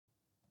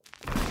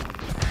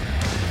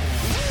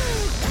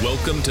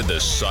Welcome to the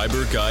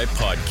Cyber Guy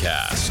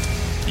Podcast,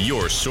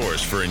 your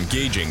source for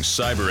engaging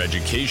cyber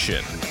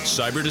education,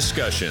 cyber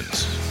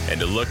discussions,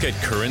 and a look at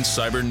current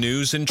cyber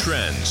news and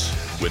trends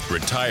with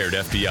retired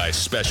FBI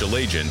Special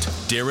Agent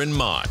Darren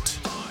Mott.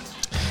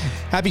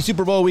 Happy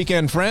Super Bowl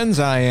weekend, friends.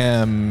 I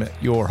am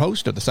your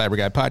host of the Cyber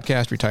Guy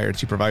Podcast, retired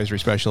supervisory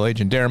special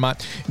agent Darren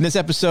Mott. In this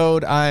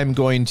episode, I'm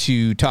going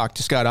to talk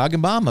to Scott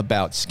Augenbaum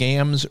about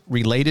scams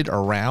related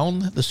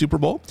around the Super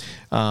Bowl.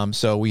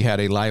 So we had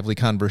a lively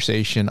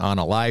conversation on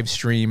a live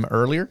stream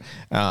earlier.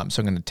 So I'm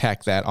going to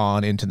tack that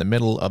on into the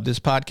middle of this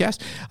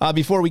podcast.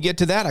 Before we get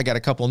to that, I got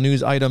a couple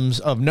news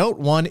items of note.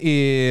 One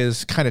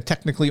is kind of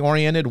technically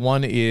oriented.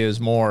 One is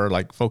more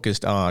like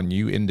focused on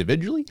you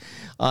individually.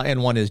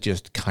 And one is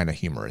just kind of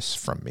humorous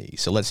from me.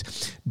 So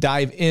let's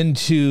dive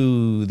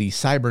into the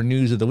cyber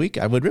news of the week.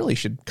 I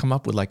should come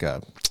up with like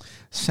a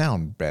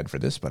sound bed for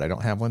this, but I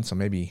don't have one. So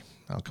maybe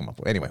I'll come up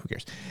with, anyway, who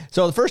cares?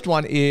 So the first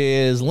one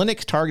is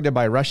Linux targeted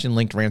by Russian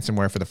linked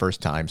ransomware for the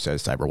first time,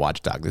 says Cyber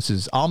Watchdog. This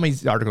is all my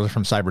articles are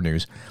from Cyber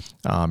News.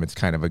 It's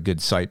kind of a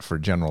good site for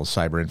general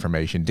cyber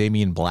information.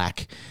 Damian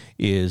Black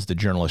is the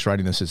journalist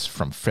writing this. Is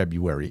from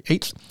February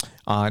 8th.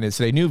 And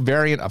it's a new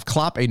variant of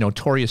Clop, a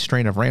notorious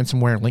strain of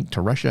ransomware linked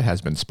to Russia,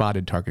 has been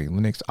spotted targeting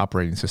Linux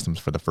operating systems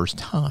for the first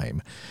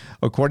time,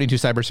 according to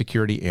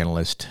cybersecurity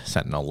analyst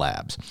Sentinel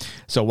Labs.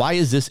 So why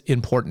is this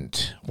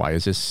important? Why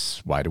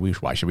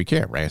should we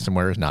care?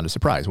 Ransomware is not a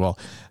surprise. Well,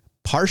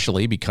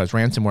 partially because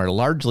ransomware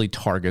largely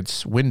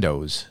targets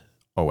Windows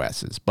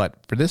OSs. But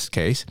for this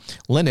case,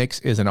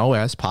 Linux is an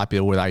OS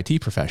popular with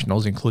IT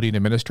professionals, including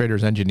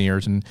administrators,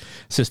 engineers, and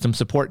system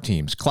support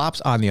teams.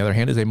 Clops, on the other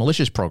hand, is a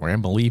malicious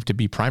program believed to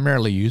be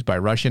primarily used by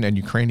Russian and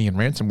Ukrainian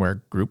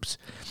ransomware groups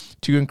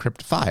to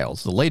encrypt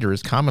files. The latter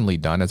is commonly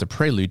done as a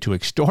prelude to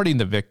extorting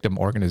the victim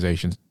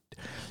organizations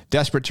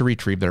desperate to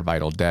retrieve their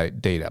vital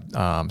data.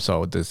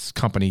 So this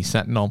company,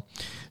 Sentinel,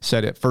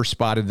 said it first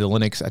spotted the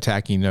Linux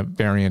attacking a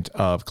variant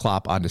of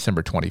Clop on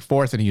December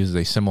 24th, and uses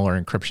a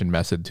similar encryption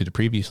method to the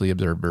previously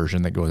observed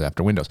version that goes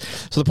after Windows.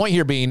 So the point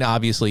here being,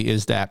 obviously,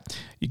 is that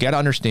you got to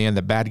understand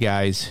that bad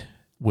guys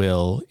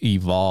will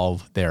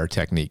evolve their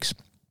techniques,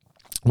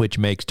 which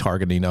makes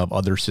targeting of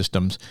other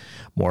systems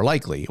more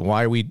likely.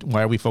 Why are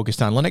we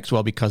focused on Linux?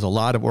 Well, because a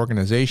lot of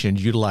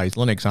organizations utilize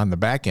Linux on the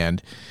back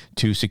end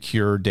to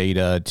secure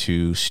data,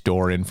 to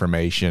store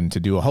information, to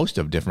do a host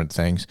of different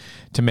things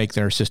to make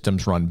their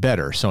systems run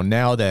better. So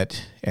now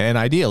that, and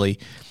ideally,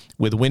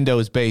 with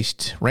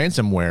Windows-based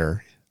ransomware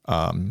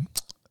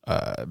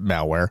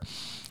malware,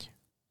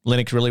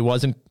 Linux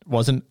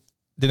really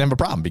didn't have a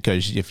problem,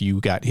 because if you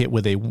got hit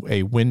with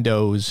a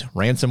Windows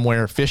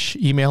ransomware phish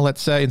email,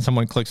 let's say, and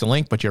someone clicks a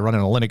link, but you're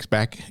running a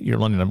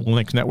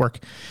Linux network,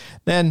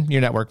 then your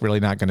network really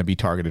not going to be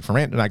targeted for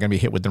not going to be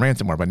hit with the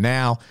ransomware. But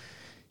now,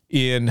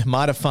 in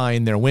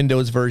modifying their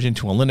Windows version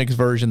to a Linux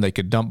version, they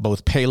could dump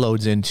both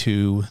payloads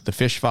into the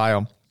phish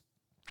file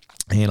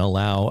and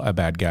allow the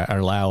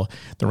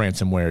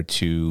ransomware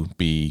to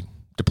be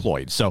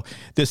deployed. So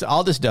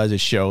all this does is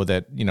show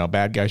that,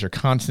 bad guys are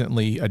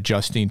constantly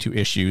adjusting to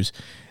issues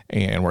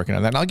and working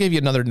on that. And I'll give you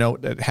another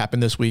note that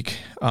happened this week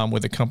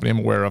with a company I'm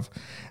aware of.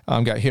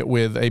 Got hit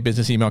with a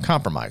business email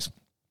compromise.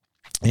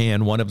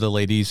 And one of the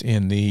ladies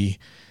in the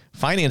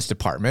finance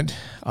department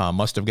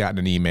must have gotten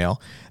an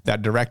email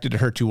that directed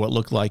her to what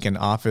looked like an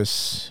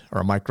Office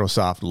or a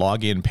Microsoft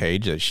login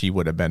page that she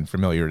would have been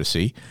familiar to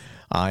see.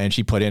 And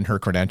she put in her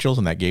credentials,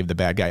 and that gave the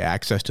bad guy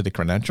access to the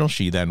credentials.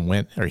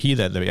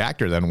 The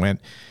actor then went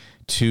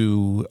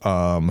to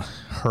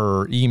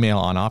her email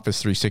on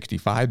Office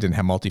 365, didn't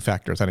have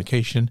multi-factor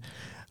authentication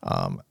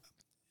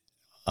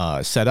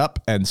set up.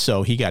 And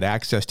so he got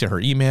access to her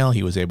email.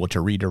 He was able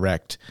to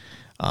redirect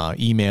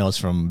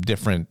emails from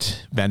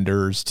different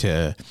vendors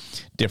to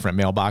different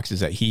mailboxes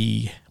that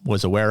he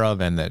was aware of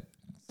and that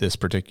this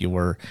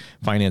particular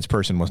finance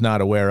person was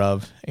not aware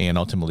of, and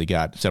ultimately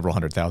got several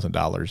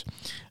 $100,000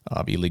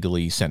 of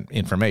illegally sent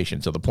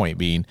information. So the point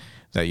being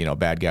that,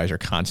 bad guys are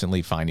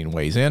constantly finding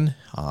ways in.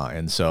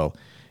 And so,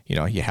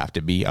 you have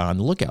to be on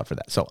the lookout for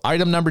that. So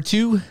item number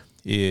 2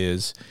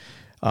 is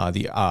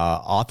the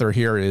author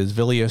here is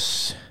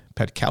Vilius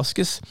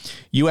Petkauskis.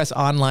 U.S.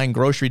 online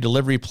grocery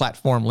delivery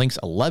platform links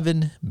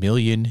 11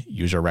 million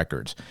user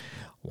records.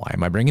 Why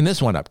am I bringing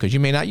this one up? Because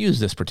you may not use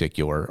this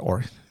particular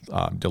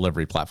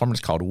delivery platform.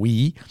 It's called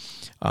We.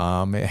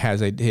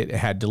 It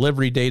had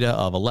delivery data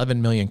of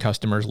 11 million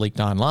customers leaked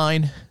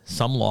online.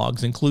 Some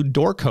logs include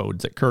door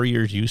codes that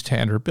couriers use to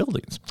enter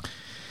buildings.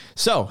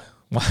 So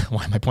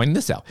why am I pointing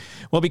this out?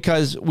 Well,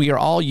 because we are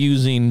all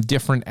using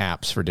different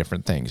apps for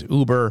different things.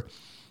 Uber,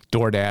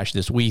 DoorDash,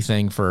 this We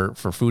thing for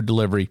food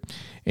delivery,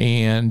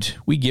 and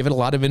we give it a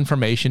lot of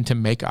information to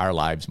make our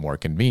lives more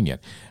convenient.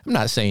 I'm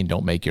not saying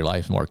don't make your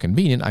life more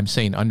convenient. I'm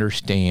saying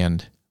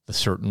understand the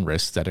certain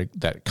risks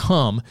that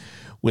come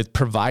with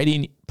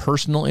providing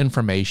personal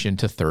information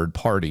to third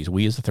parties.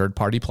 We, as a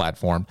third-party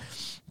platform,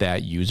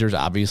 that users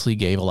obviously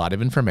gave a lot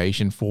of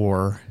information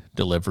for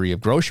delivery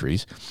of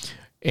groceries.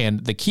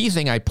 And the key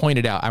thing I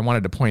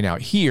wanted to point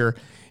out here,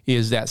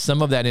 is that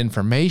some of that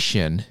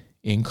information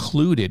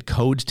included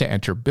codes to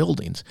enter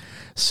buildings.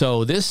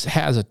 So this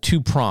has a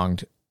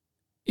two-pronged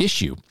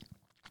issue.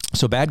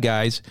 So bad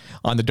guys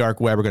on the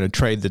dark web are going to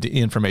trade the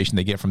information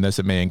they get from this.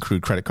 It may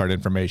include credit card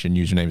information,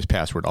 usernames,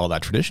 password, all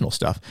that traditional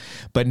stuff.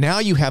 But now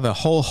you have a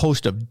whole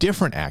host of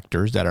different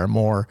actors that are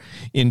more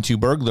into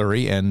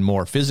burglary and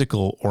more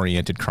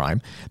physical-oriented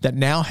crime that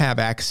now have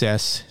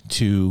access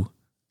to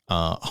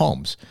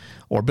homes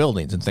or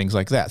buildings and things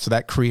like that. So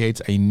that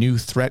creates a new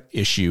threat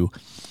issue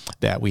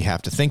that we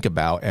have to think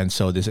about. And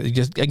so this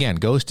just, again,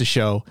 goes to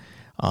show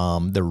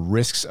the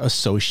risks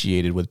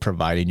associated with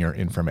providing your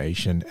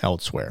information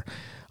elsewhere.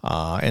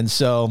 And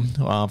so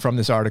from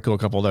this article, a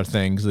couple other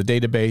things. The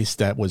database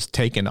that was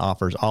taken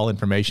offers all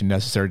information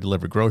necessary to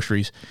deliver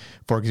groceries.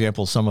 For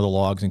example, some of the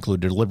logs include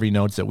delivery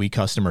notes that we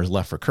customers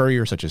left for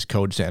couriers, such as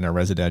codes to enter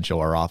residential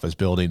or office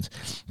buildings,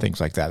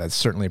 things like that. That's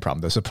certainly a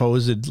problem. The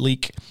supposed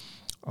leak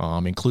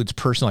includes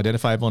personal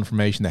identifiable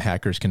information that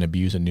hackers can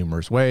abuse in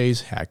numerous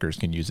ways. Hackers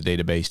can use the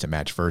database to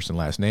match first and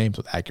last names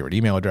with accurate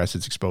email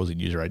addresses, exposing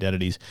user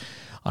identities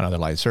on other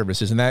live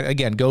services. And that,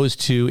 again, goes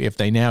to if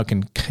they now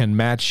can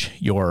match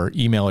your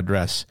email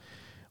address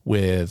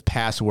with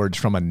passwords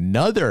from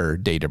another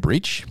data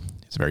breach.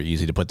 It's very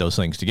easy to put those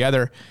things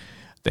together.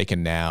 They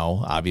can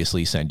now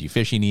obviously send you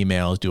phishing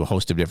emails, do a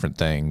host of different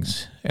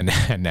things. And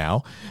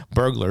now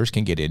burglars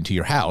can get into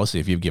your house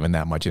if you've given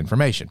that much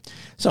information.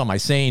 So am I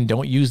saying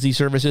don't use these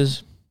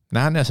services?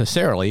 Not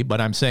necessarily, but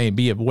I'm saying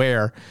be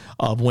aware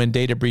of when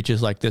data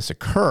breaches like this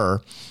occur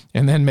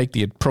and then make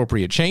the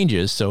appropriate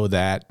changes so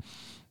that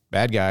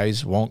bad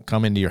guys won't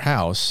come into your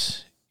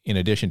house in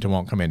addition to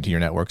won't come into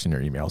your networks and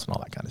your emails and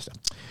all that kind of stuff.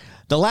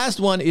 The last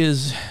one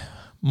is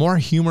more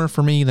humor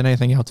for me than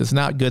anything else. It's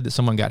not good that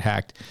someone got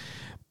hacked,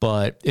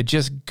 but it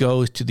just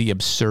goes to the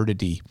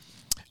absurdity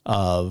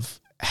of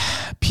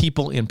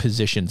people in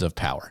positions of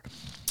power.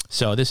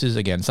 So this is,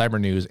 again, Cyber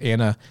News.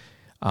 Anna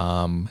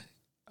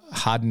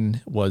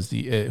Hodden was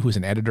who's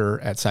an editor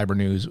at Cyber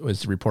News,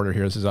 was the reporter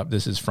here.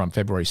 This is from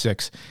February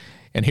 6th.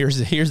 And here's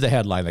the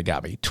headline that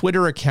got me.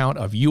 Twitter account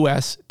of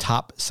U.S.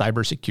 top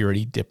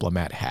cybersecurity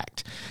diplomat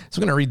hacked. So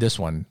I'm going to read this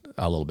one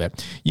a little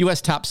bit.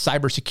 U.S. top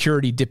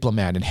cybersecurity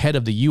diplomat and head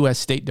of the U.S.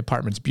 State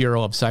Department's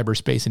Bureau of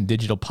Cyberspace and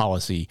Digital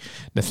Policy,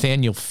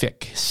 Nathaniel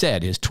Fick,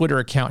 said his Twitter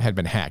account had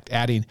been hacked,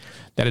 adding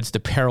that it's the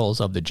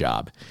perils of the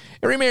job.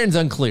 It remains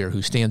unclear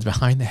who stands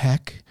behind the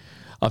hack,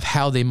 of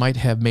how they might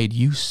have made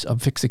use of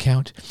Fick's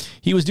account.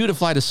 He was due to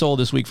fly to Seoul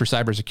this week for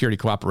cybersecurity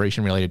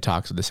cooperation-related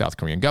talks with the South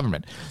Korean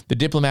government. The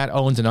diplomat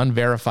owns an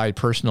unverified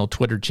personal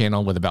Twitter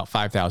channel with about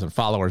 5,000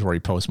 followers where he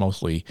posts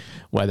mostly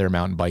weather,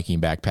 mountain biking,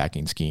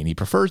 backpacking, skiing. He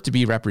prefers to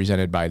be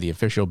represented by the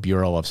official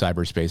Bureau of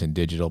Cyberspace and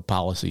Digital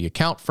Policy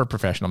account for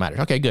professional matters.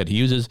 Okay, good. He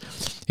uses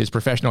his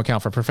professional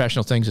account for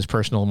professional things, his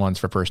personal ones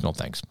for personal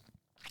things.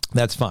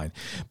 That's fine.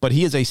 But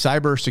he is a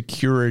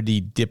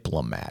cybersecurity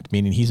diplomat,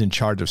 meaning he's in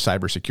charge of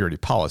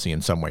cybersecurity policy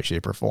in some way,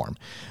 shape, or form.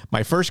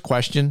 My first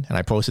question, and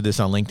I posted this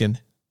on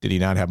LinkedIn, did he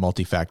not have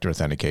multi-factor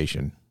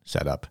authentication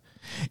set up?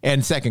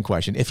 And second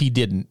question, if he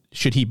didn't,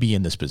 should he be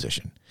in this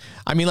position?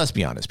 I mean, let's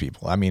be honest,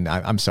 people. I mean,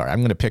 I'm sorry. I'm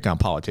going to pick on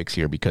politics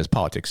here because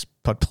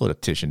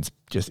politicians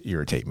just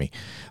irritate me.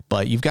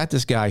 But you've got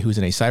this guy who's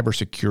in a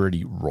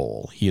cybersecurity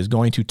role. He is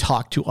going to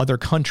talk to other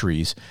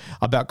countries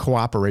about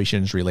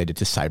cooperations related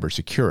to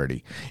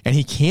cybersecurity. And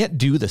he can't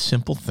do the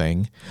simple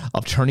thing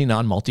of turning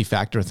on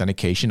multi-factor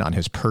authentication on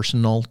his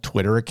personal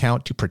Twitter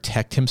account to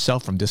protect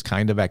himself from this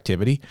kind of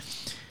activity.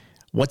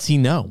 What's he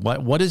know?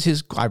 What is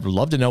his? I'd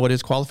love to know what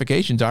his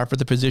qualifications are for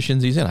the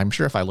positions he's in. I'm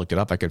sure if I looked it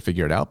up, I could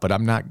figure it out. But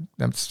I'm not.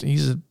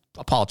 He's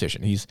a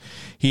politician.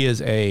 He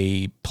is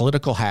a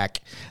political hack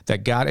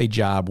that got a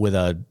job with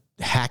a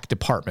hack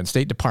department.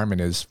 State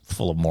Department is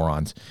full of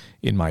morons,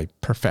 in my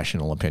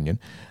professional opinion,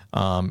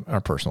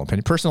 or personal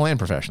opinion, personal and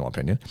professional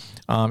opinion.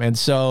 And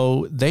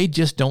so they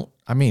just don't.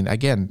 I mean,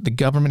 again, the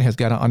government has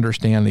got to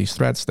understand these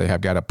threats. They have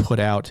got to put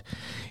out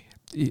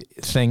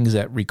things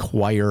that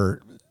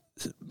require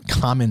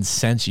common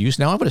sense use.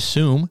 Now, I would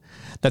assume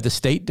that the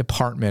State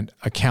Department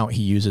account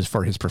he uses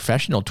for his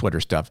professional Twitter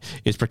stuff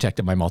is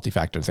protected by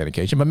multi-factor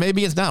authentication, but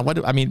maybe it's not.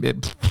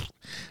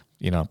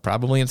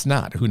 Probably it's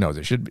not. Who knows?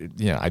 It should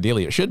be,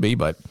 ideally it should be,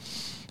 but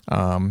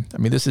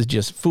this is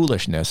just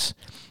foolishness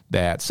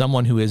that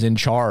someone who is in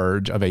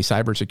charge of a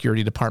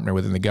cybersecurity department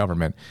within the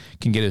government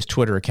can get his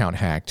Twitter account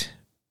hacked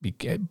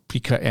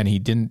and he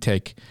didn't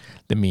take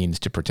the means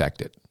to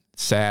protect it.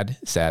 Sad,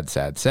 sad,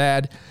 sad,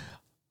 sad.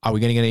 Are we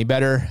going to get any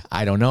better?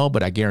 I don't know,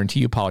 but I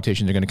guarantee you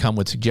politicians are going to come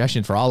with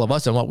suggestions for all of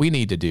us on what we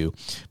need to do,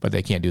 but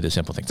they can't do the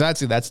simple things.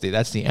 So that's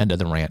the end of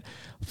the rant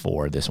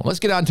for this one. Let's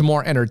get on to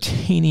more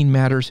entertaining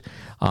matters.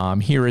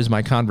 Here is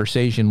my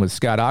conversation with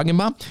Scott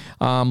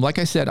Augenbaum. Like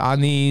I said,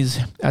 on these,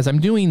 as I'm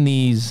doing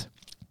these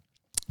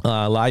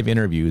live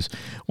interviews,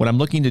 what I'm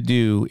looking to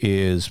do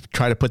is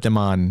try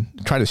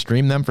to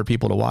stream them for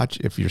people to watch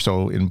if you're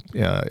so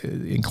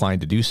inclined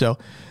to do so.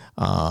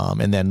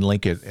 and then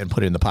link it and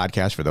put it in the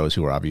podcast for those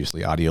who are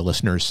obviously audio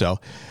listeners. So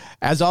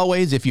as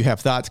always, if you have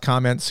thoughts,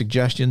 comments,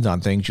 suggestions on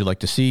things you'd like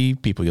to see,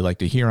 people you'd like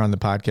to hear on the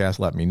podcast,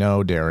 let me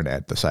know. Darren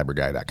at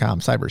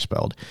thecyberguy.com, cyber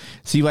spelled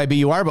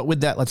CYBUR. But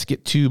with that, let's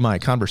get to my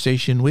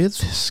conversation with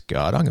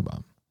Scott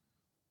Augenbaum.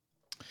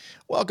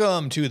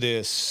 Welcome to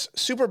this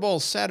Super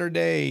Bowl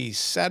Saturday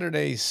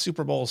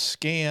Super Bowl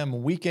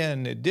scam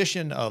weekend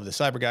edition of the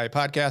Cyber Guy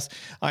podcast.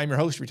 I'm your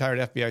host, retired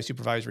FBI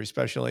Supervisory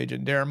Special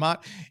Agent Darren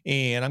Mott,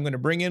 and I'm going to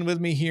bring in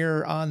with me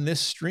here on this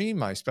stream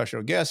my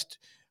special guest,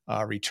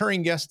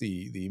 returning guest,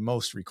 the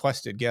most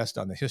requested guest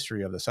on the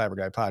history of the Cyber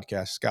Guy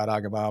podcast, Scott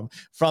Augenbaum,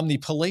 from the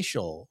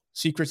palatial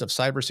Secrets of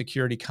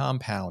Cybersecurity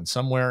compound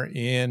somewhere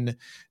in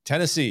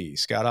Tennessee.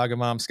 Scott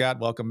Augenbaum. Scott,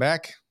 welcome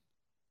back.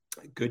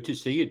 Good to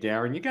see you,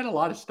 Darren. You got a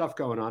lot of stuff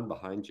going on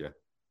behind you.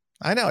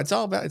 I know it's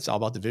all about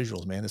the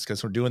visuals, man. It's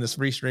because we're doing this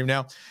restream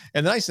now.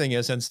 And the nice thing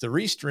is, since the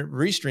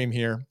restream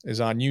here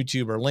is on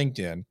YouTube or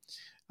LinkedIn,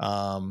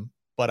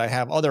 but I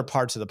have other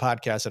parts of the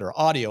podcast that are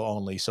audio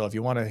only. So if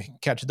you want to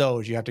catch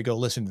those, you have to go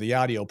listen to the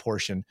audio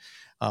portion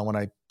when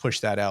I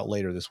push that out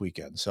later this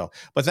weekend. So,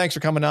 but thanks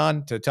for coming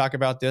on to talk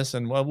about this,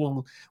 and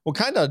we'll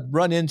kind of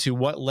run into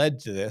what led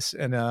to this.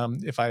 And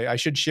if I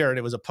should share it,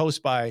 it was a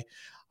post by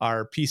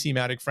our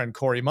PC-matic friend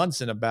Corey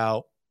Munson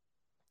about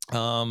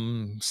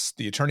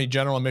the Attorney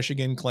General of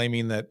Michigan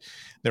claiming that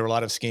there were a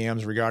lot of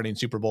scams regarding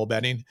Super Bowl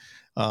betting.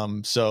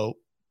 And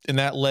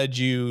that led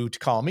you to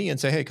call me and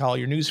say, hey, call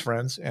your news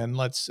friends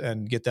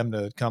and get them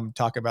to come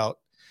talk about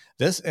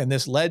this. And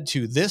this led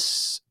to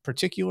this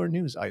particular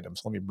news item.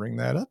 So let me bring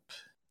that up.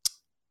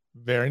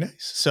 Very nice.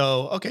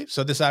 So, okay.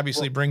 So this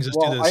obviously brings us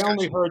to the discussion. I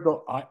only heard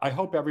I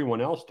hope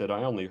everyone else did.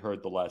 I only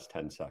heard the last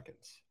 10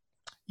 seconds.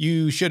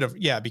 You should have,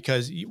 yeah,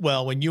 because when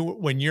I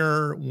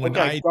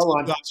go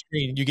on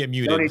screen, you get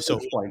muted. So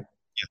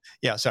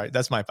yeah, sorry,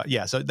 that's my fault.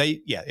 Yeah, so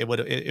it would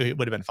have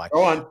been fine.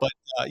 Go on, but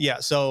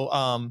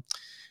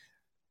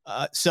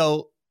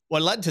so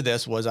what led to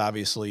this was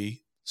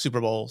obviously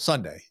Super Bowl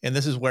Sunday, and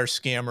this is where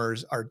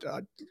scammers are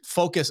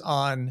focus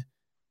on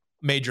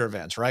major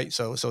events, right?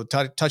 So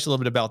touch a little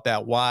bit about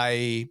that.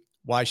 Why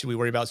should we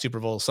worry about Super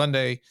Bowl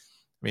Sunday?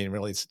 I mean,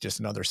 really, it's just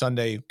another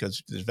Sunday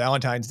because there's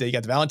Valentine's Day. You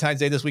got the Valentine's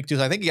Day this week, too.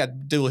 So I think you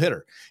got dual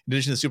hitter. In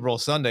addition to Super Bowl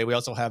Sunday, we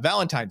also have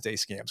Valentine's Day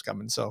scams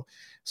coming. So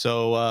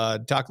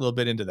talk a little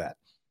bit into that.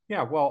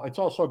 Yeah, well, it's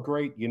also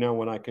great,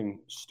 when I can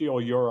steal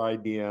your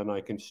idea and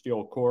I can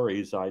steal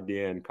Corey's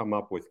idea and come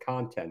up with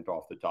content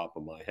off the top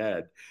of my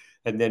head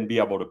and then be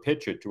able to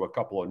pitch it to a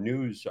couple of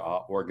news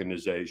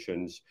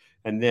organizations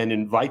and then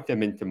invite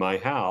them into my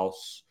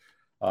house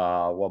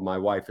while my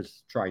wife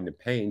is trying to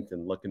paint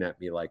and looking at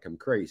me like I'm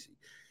crazy.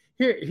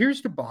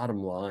 Here's the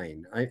bottom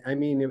line. I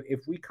mean,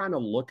 if we kind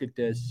of look at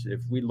this,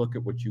 if we look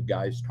at what you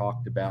guys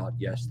talked about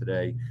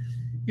yesterday,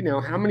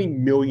 how many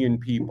million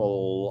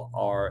people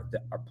are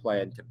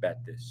planned to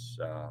bet this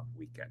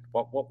weekend?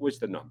 What was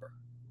the number?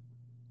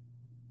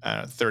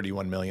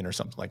 31 million or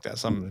something like that.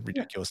 Some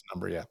ridiculous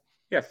number. Yeah.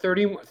 Yeah.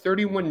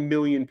 31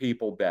 million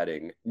people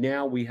betting.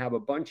 Now we have a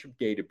bunch of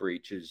data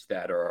breaches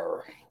that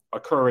are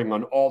occurring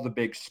on all the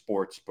big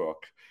sports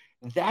book.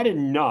 That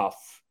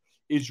enough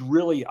is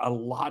really a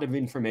lot of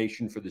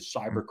information for the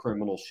cyber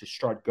criminals to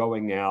start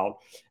going out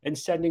and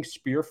sending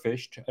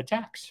spear-phished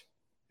attacks.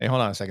 Hey, hold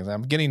on a second.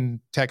 I'm getting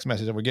text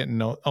messages that we're getting.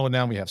 Oh,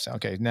 now we have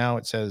sound. Okay, now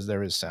it says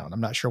there is sound.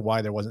 I'm not sure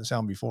why there wasn't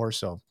sound before,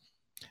 so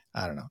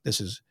I don't know.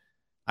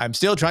 I'm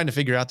still trying to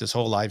figure out this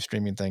whole live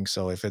streaming thing.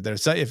 So if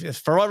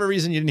for whatever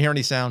reason you didn't hear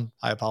any sound,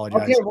 I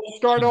apologize. Okay, we'll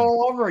start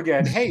all over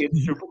again. Hey,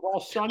 it's Super Bowl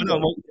Sunday.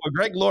 Well,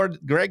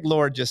 Greg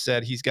Lord just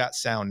said he's got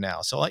sound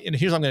now. So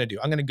here's what I'm going to do.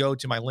 I'm going to go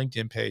to my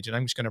LinkedIn page and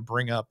I'm just going to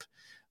bring up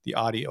the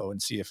audio and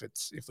see if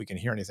we can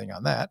hear anything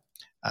on that.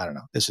 I don't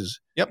know.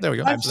 There we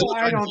go. That's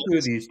why I don't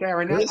do these,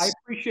 Darren. I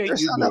appreciate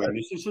you doing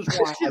this. This is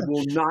why I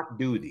will not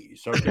do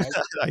these. Okay.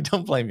 I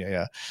don't blame you.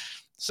 Yeah.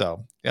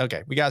 So,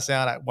 okay, we got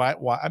sound. Why?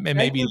 I mean,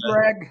 maybe you,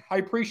 Greg. I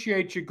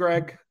appreciate you,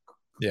 Greg.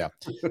 Yeah.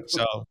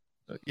 So,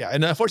 yeah.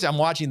 And unfortunately, I'm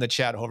watching the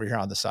chat over here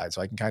on the side,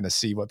 so I can kind of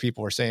see what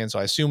people are saying. So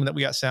I assume that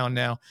we got sound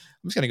now.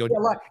 I'm just going to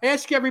go. Yeah,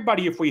 ask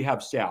everybody if we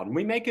have sound.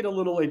 We make it a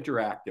little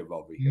interactive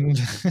over here.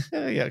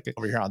 Yeah,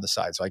 over here on the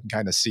side, so I can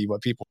kind of see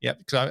what people. Yeah,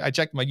 because I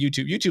checked my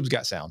YouTube. YouTube's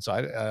got sound, so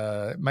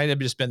it might have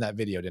just been that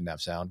video didn't have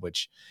sound,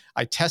 which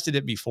I tested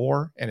it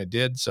before and it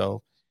did.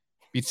 So.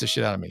 Beats the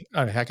shit out of me.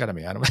 Oh, the heck out of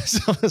me. I don't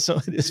know. So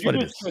it is what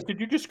it is. Did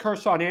you just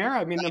curse on air?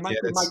 I mean, my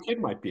kid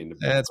might be in the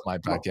background. That's my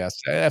podcast.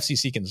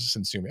 FCC can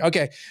sue me.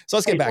 Okay, so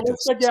let's get back to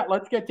this.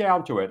 Let's get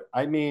down to it.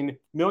 I mean,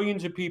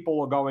 millions of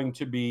people are going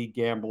to be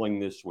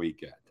gambling this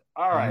weekend.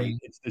 All right,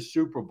 it's the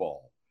Super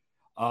Bowl.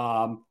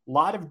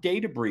 Lot of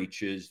data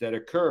breaches that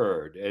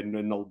occurred. And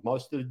in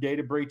most of the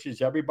data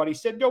breaches, everybody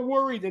said, don't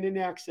worry, they didn't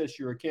access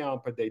your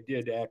account, but they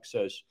did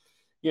access,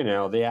 they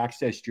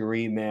accessed your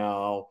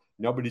email.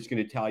 Nobody's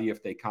going to tell you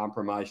if they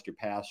compromised your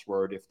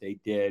password. If they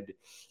did,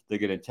 they're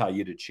going to tell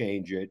you to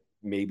change it.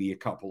 Maybe a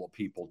couple of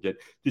people did.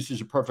 This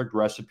is a perfect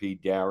recipe,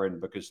 Darren,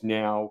 because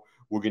now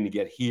we're going to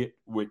get hit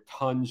with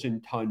tons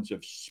and tons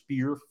of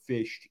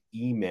spear-phished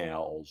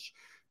emails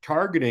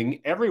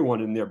targeting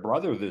everyone and their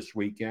brother this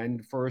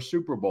weekend for a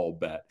Super Bowl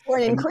bet. Or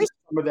an increase.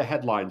 Some of the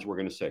headlines we're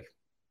going to see.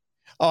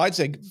 Oh, I'd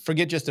say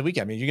forget just the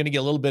weekend. I mean, you're going to get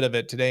a little bit of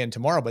it today and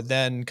tomorrow, but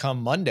then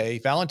come Monday,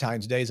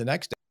 Valentine's Day is the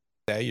next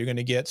day. You're going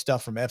to get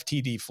stuff from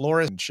FTD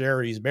Florist and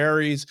Sherry's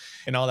Berries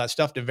and all that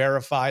stuff to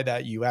verify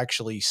that you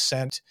actually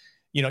sent.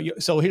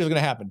 So here's what's going to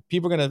happen.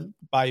 People are going to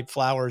buy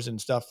flowers and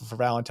stuff for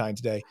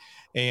Valentine's Day,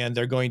 and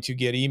they're going to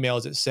get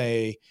emails that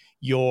say,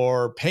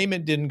 your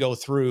payment didn't go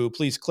through.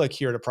 Please click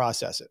here to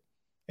process it.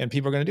 And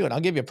people are going to do it.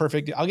 I'll give you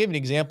an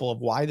example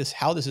of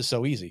how this is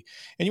so easy.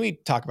 And we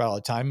talk about it all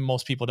the time.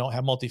 Most people don't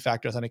have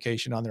multi-factor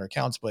authentication on their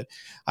accounts, but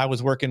I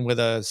was working with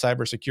a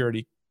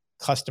cybersecurity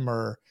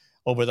customer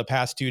over the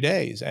past 2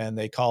 days, and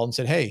they called and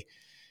said, hey,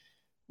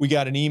 we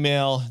got an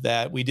email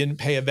that we didn't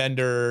pay a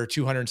vendor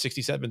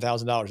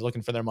 $267,000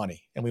 looking for their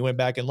money. And we went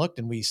back and looked,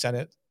 and we sent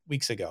it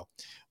weeks ago.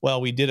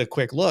 Well, we did a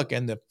quick look,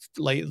 and the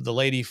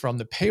lady from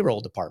the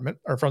payroll department,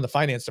 or from the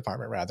finance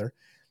department rather,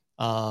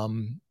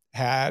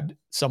 had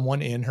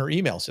someone in her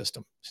email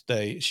system.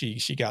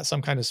 She got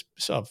some kind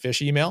of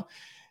fish email.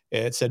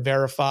 It said,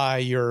 verify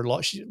your,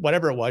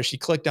 whatever it was. She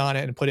clicked on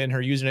it and put in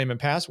her username and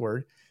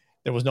password.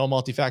 There was no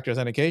multi-factor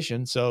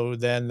authentication. So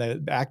then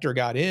the actor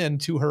got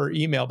into her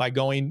email by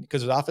going,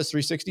 because it was Office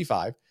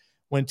 365,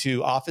 went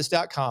to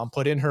office.com,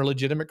 put in her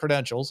legitimate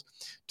credentials,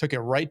 took it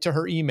right to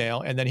her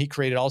email. And then he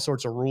created all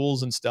sorts of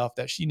rules and stuff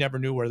that she never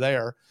knew were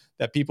there,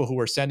 that people who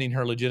were sending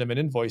her legitimate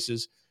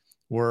invoices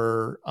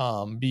were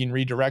being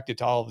redirected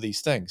to all of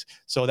these things.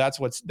 So that's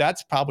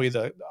probably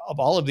of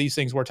all of these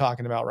things we're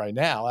talking about right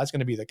now, that's going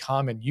to be the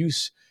common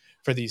use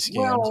for these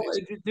scams. Well,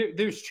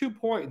 there's 2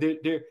 points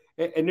there,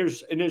 and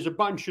there's a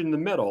bunch in the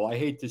middle. I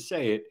hate to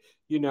say it,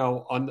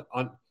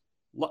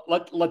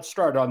 let's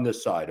start on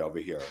this side over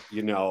here.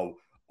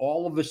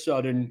 All of a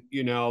sudden,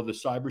 the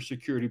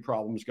cybersecurity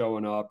problem's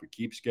going up. It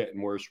keeps getting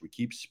worse. We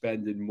keep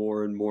spending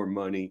more and more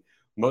money.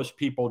 Most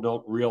people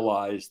don't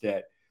realize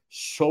that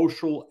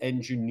social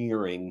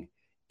engineering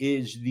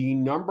is the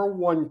number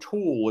one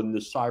tool in the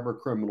cyber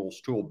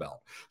criminals tool belt.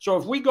 So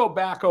if we go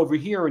back over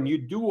here and you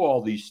do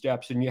all these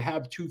steps and you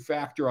have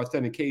two-factor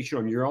authentication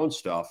on your own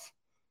stuff,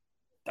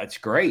 that's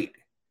great.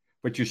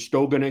 But you're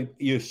still gonna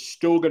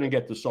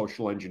get the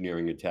social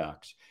engineering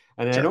attacks.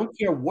 And sure. I don't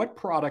care what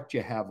product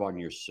you have on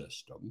your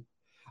system.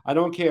 I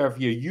don't care if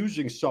you're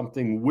using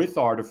something with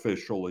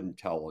artificial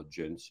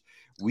intelligence.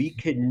 We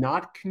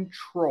cannot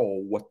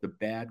control what the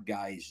bad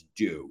guys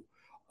do.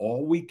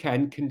 All we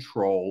can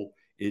control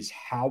is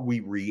how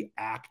we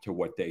react to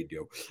what they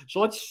do.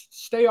 So let's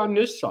stay on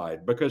this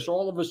side, because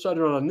all of a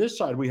sudden on this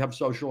side, we have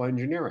social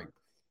engineering.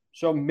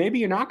 So maybe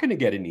you're not going to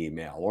get an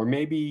email, or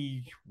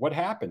maybe what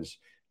happens?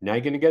 Now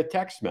you're going to get a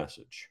text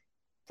message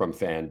from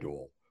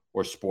FanDuel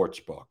or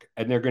Sportsbook,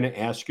 and they're going to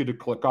ask you to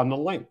click on the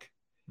link.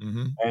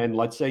 Mm-hmm. And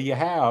let's say you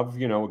have,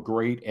 a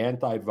great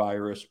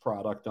antivirus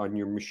product on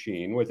your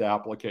machine with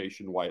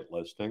application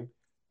whitelisting.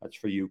 That's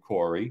for you,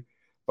 Corey.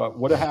 But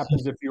what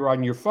happens if you're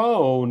on your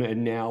phone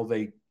and now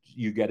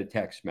you get a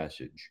text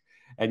message,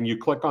 and you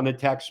click on the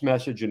text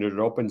message and it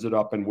opens it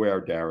up in where,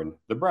 Darren?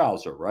 The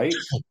browser, right?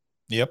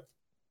 Yep.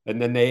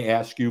 And then they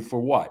ask you for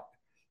what?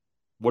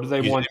 What do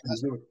they want you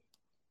to do?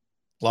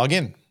 Log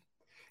in.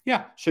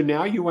 Yeah. So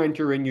now you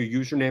enter in your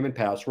username and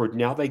password.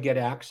 Now they get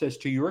access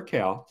to your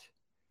account.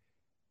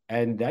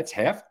 And that's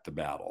half the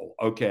battle,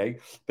 okay?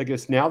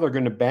 Because now they're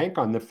going to bank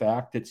on the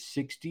fact that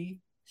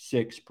 66%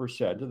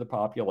 of the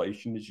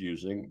population is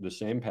using the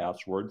same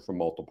password for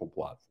multiple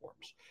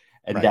platforms.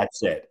 And right.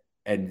 That's it.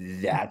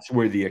 And that's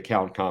where the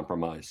account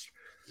compromise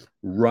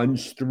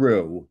runs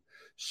through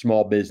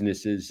small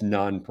businesses,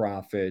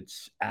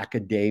 nonprofits,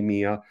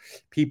 academia,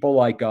 people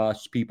like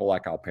us, people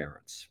like our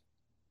parents.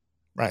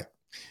 Right.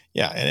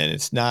 Yeah. And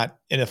it's not,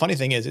 and the funny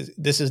thing is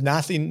this is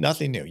nothing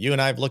new. You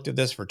and I have looked at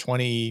this for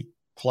 20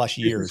 plus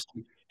years.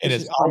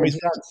 This is common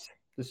sense.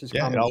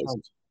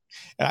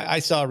 And I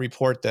saw a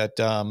report that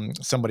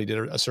somebody did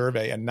a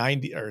survey, and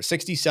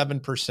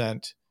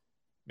 67%,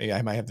 maybe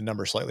I might have the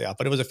number slightly off,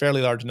 but it was a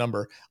fairly large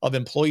number of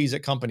employees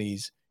at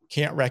companies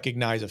can't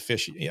recognize a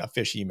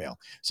phish email.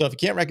 So if you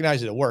can't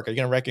recognize it at work, are you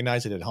going to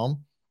recognize it at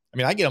home? I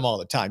mean, I get them all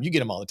the time. You get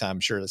them all the time, I'm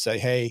sure, to say,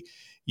 hey,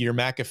 your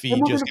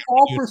McAfee just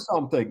fall for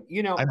something.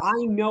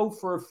 I know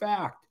for a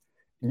fact,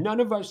 none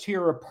of us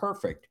here are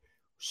perfect.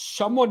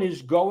 Someone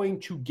is going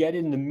to get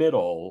in the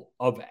middle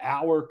of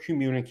our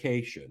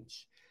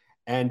communications,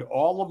 and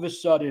all of a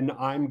sudden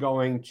I'm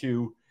going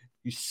to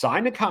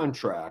sign a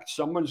contract.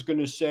 Someone's going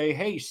to say,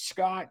 hey,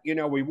 Scott,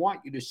 we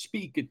want you to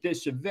speak at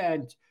this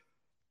event.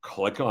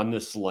 Click on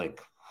this link.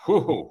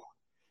 Whew.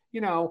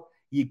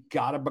 You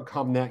got to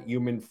become that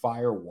human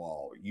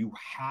firewall. You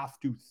have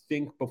to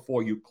think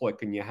before you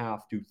click, and you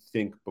have to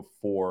think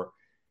before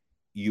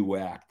you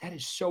act. That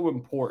is so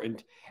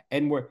important.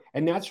 And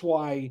that's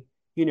why,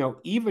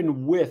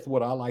 even with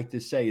what I like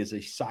to say is a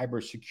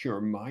cyber secure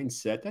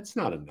mindset, that's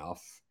not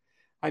enough.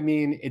 I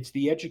mean, it's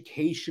the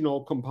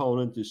educational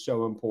component is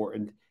so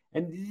important.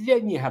 And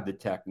then you have the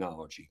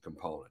technology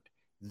component.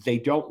 They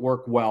don't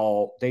work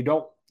well. They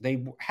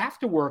have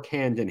to work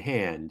hand in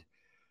hand.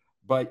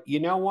 But you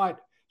know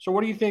what? So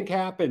what do you think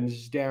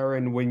happens,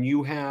 Darren, when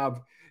you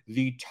have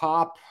the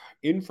top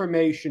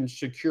information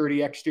security,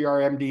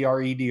 XDR,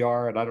 MDR,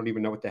 EDR, and I don't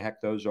even know what the heck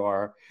those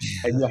are,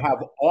 and you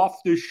have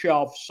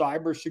off-the-shelf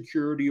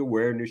cybersecurity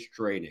awareness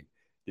training?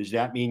 Does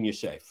that mean you're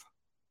safe?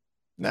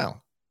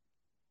 No.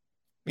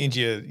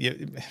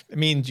 It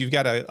means you've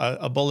got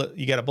a bullet,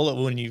 you got a bullet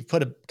wound, you've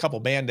put a couple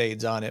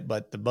Band-Aids on it,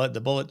 but the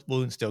bullet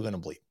wound's still going to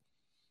bleed.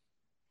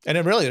 And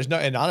it really,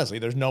 honestly,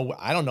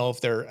 I don't know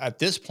if there, at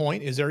this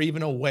point, is there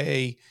even a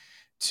way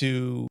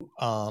to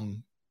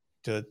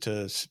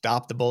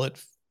stop the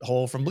bullet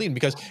hole from bleeding?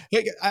 Because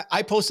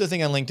I posted a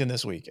thing on LinkedIn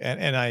this week,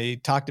 and I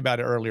talked about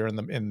it earlier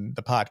in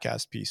the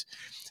podcast piece,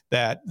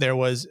 that there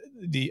was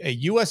a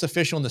U.S.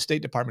 official in the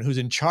State Department who's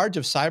in charge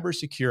of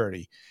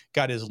cybersecurity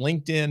got his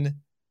LinkedIn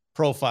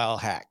profile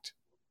hacked,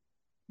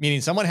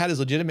 meaning someone had his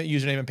legitimate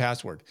username and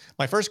password.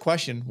 My first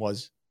question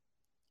was,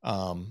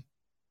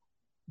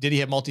 did he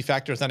have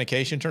multi-factor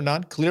authentication turned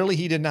on? Clearly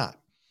he did not,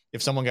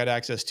 if someone got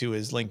access to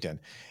his LinkedIn.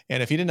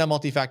 And if he didn't have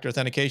multi-factor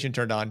authentication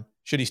turned on,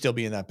 should he still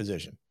be in that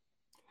position?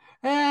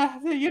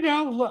 Let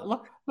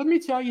me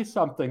tell you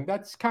something.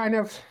 That's kind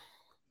of,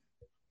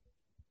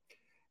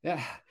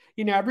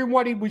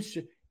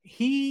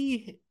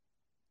 he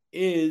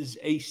is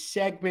a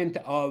segment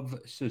of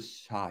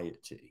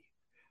society.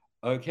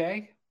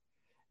 Okay?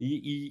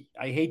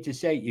 I hate to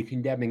say it, you're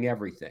condemning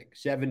everything.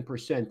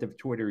 7% of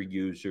Twitter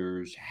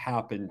users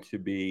happen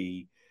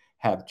to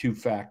have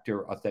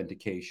two-factor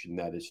authentication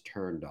that is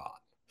turned on.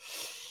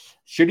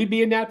 Should he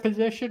be in that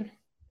position?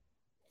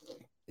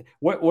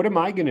 What am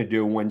I going to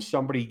do when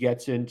somebody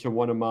gets into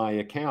one of my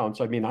accounts?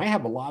 I mean, I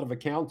have a lot of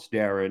accounts,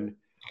 Darren,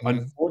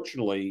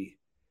 unfortunately,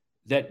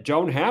 that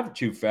don't have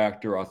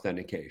two-factor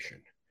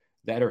authentication,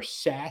 that are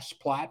SaaS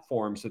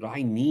platforms that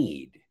I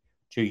need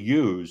to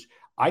use.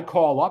 I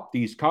call up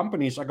these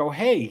companies. I go,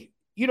 hey,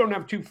 you don't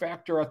have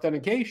two-factor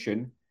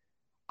authentication.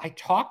 I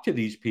talk to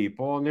these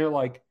people, and they're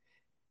like,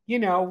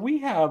 we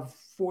have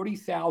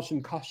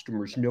 40,000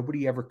 customers.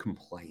 Nobody ever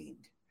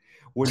complained.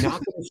 We're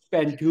not going to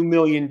spend $2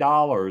 million,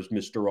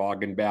 Mr.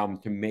 Augenbaum,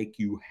 to make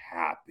you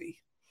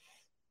happy.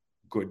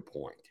 Good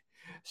point.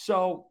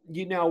 So,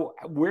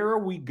 where are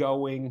we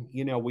going?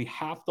 We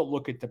have to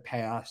look at the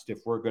past if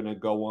we're going to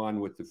go on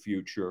with the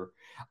future.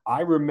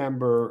 I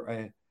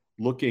remember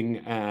looking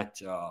at,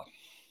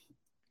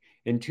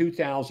 in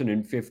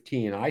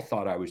 2015, I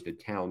thought I was the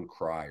town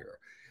crier,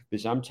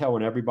 because I'm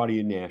telling everybody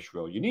in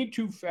Nashville, you need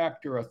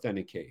two-factor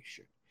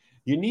authentication.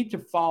 You need to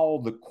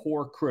follow the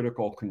core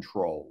critical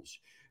controls.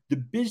 The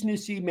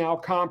business email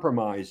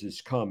compromise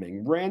is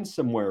coming.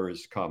 Ransomware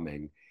is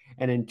coming.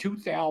 And in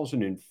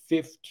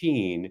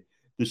 2015,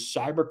 the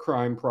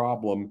cybercrime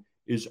problem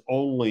is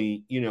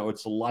only,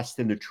 it's less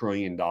than $1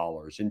 trillion.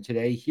 And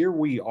today, here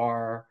we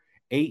are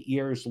 8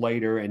 years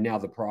later, and now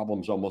the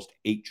problem's almost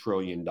 $8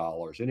 trillion,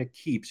 and it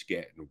keeps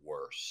getting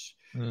worse.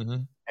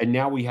 Mm-hmm. And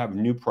now we have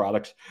new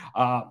products.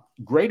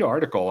 Great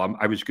article.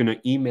 I was going to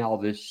email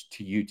this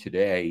to you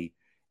today.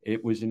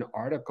 It was an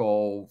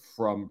article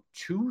from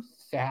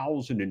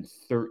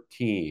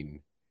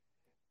 2013,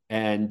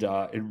 and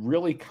it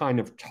really kind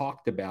of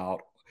talked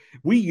about,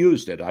 we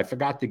used it. I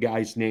forgot the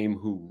guy's name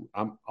who,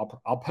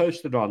 I'll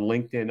post it on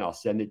LinkedIn. I'll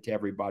send it to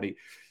everybody.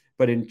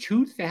 But in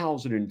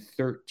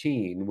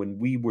 2013, when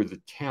we were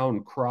the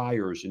town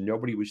criers and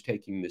nobody was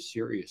taking this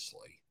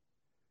seriously,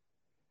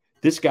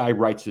 this guy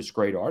writes this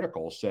great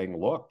article saying,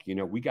 look,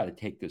 we got to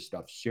take this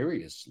stuff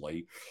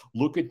seriously.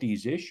 Look at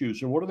these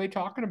issues. And what are they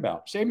talking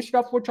about? Same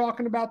stuff we're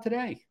talking about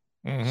today.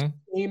 Mm-hmm.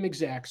 Same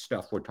exact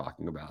stuff we're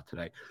talking about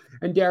today.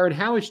 And Darren,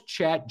 how is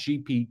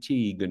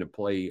ChatGPT going to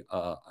play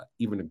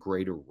even a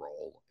greater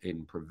role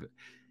in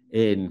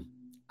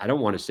I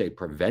don't want to say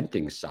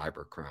preventing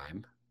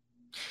cybercrime,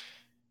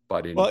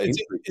 but it's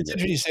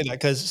interesting you say that,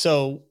 because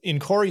so in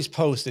Corey's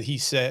post that he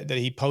said that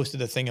he posted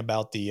a thing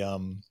about the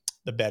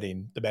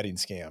betting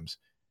scams.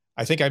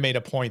 I think I made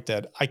a point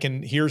that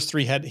here's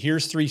three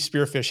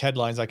spearfish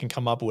headlines I can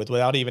come up with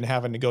without even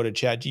having to go to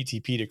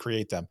ChatGPT to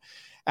create them.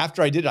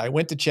 After I did it, I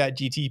went to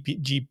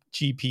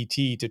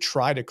ChatGPT to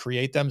try to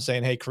create them,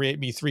 saying, hey, create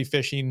me 3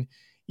 phishing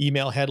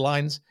email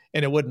headlines,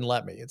 and it wouldn't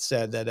let me. It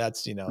said that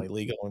that's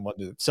illegal and what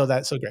to do. So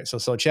that's so great. So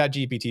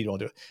ChatGPT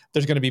won't do it.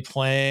 There's going to be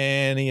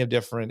plenty of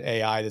different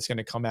AI that's going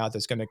to come out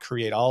that's going to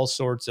create all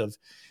sorts of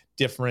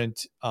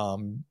different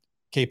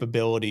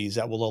capabilities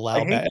that will allow.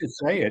 I hate to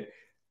say it,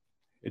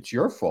 it's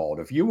your fault.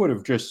 If you would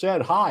have just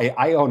said, hi,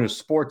 I own a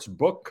sports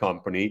book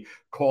company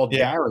called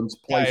Darren's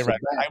Place. Right.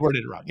 I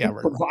worded it wrong. Yeah,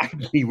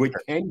 provide me with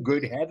 10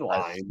 good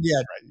headlines. Yeah,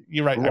 right.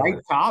 You're right. Right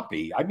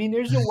copy. I mean,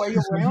 there's a way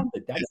around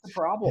it. That's the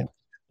problem. Yeah.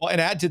 Well, and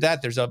add to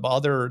that,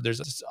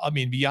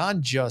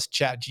 beyond just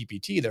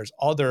ChatGPT, there's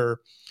other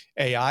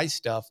AI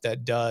stuff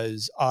that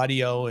does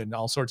audio and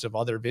all sorts of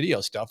other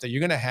video stuff that you're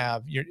going to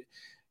have. You're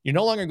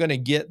no longer going to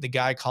get the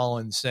guy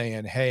calling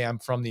saying, hey, I'm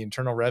from the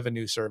Internal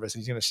Revenue Service.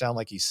 And he's going to sound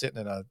like he's sitting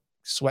in a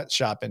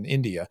sweatshop in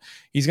India.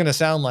 He's going to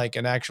sound like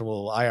an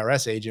actual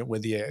IRS agent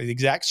with the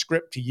exact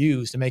script to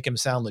use to make him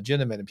sound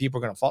legitimate. And people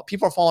are going to fall.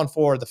 People are falling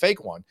for the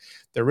fake one.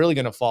 They're really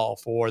going to fall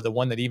for the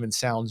one that even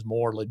sounds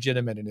more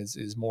legitimate and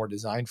is more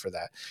designed for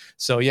that.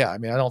 So yeah, I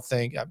mean, I don't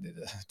think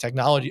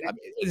technology.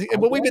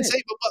 But we've been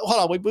saying,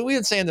 hold on, we've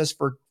been saying this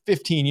for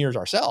 15 years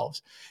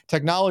ourselves.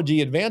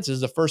 Technology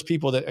advances. The first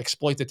people that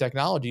exploit the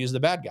technology is the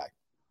bad guy.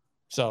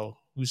 So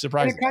who's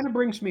surprised? And it kind of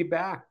brings me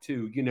back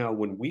to,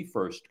 when we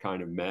first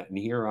kind of met, and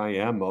here I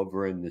am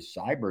over in the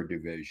cyber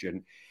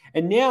division.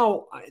 And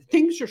now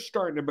things are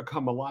starting to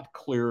become a lot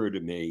clearer to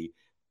me,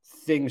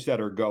 things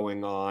that are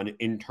going on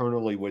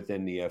internally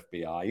within the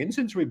FBI. And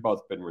since we've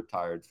both been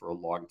retired for a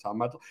long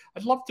time,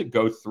 I'd love to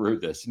go through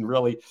this and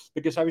really,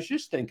 because I was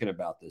just thinking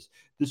about this.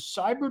 The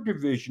cyber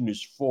division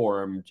is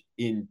formed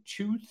in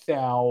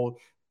 2000.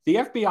 The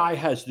FBI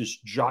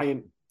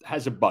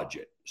has a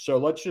budget. So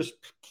let's just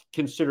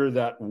consider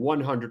that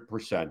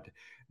 100%.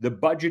 The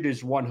budget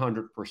is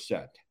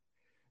 100%.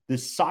 The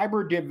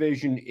cyber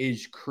division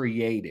is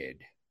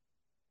created.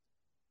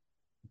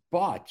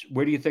 But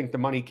where do you think the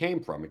money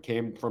came from? It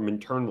came from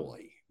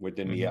internally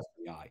within the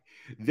FBI.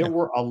 There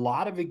were a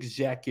lot of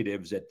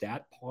executives at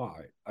that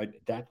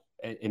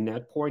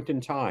point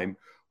in time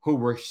who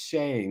were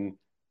saying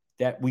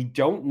that we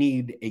don't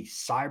need a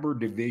cyber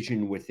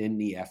division within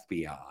the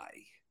FBI.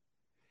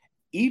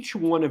 Each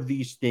one of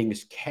these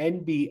things can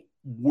be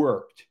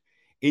worked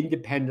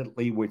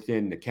independently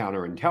within the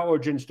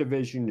counterintelligence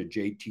division, the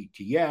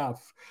JTTF,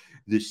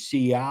 the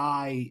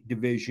CI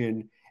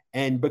division.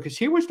 And because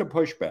here was the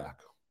pushback,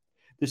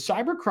 the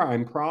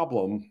cybercrime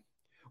problem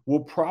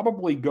will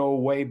probably go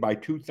away by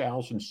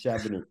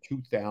 2007 or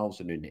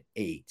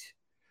 2008,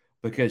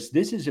 because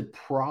this is a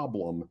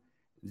problem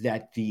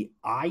that the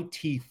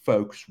IT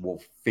folks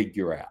will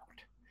figure out.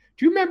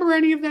 Do you remember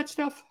any of that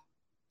stuff?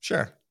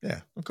 Sure.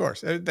 Yeah, of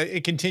course.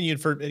 It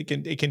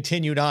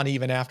continued on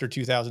even after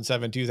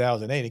 2007,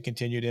 2008. It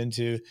continued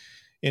into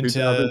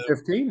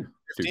 2015.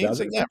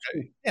 So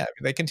yeah,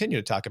 they continue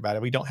to talk about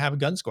it. We don't have a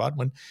gun squad.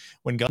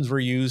 When guns were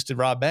used to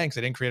rob banks,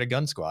 they didn't create a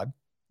gun squad.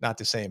 Not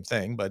the same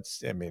thing, but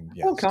I mean,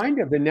 yeah. Well, kind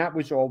of. And that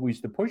was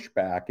always the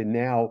pushback. And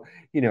now,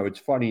 it's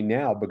funny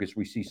now because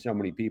we see so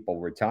many people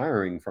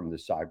retiring from the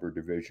cyber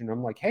division.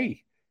 I'm like,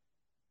 hey,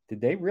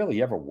 did they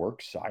really ever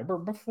work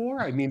cyber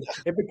before? I mean,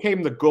 it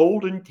became the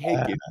golden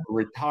ticket for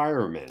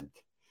retirement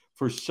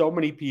for so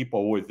many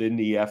people within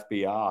the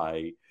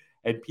FBI.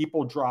 And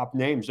people drop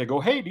names. They go,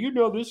 hey, do you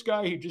know this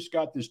guy? He just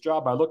got this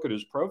job. I look at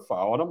his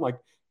profile and I'm like,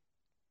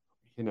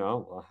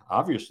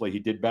 obviously he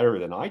did better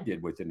than I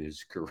did within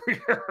his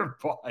career,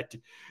 but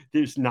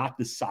there's not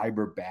the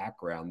cyber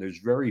background. There's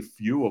very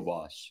few of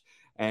us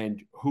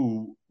and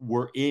who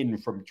were in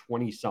from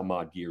 20 some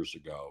odd years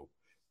ago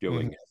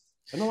doing it.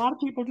 And a lot of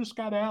people just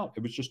got out.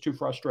 It was just too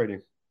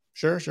frustrating.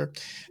 Sure.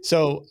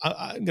 So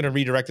I'm going to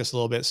redirect this a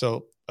little bit.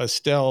 So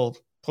Estelle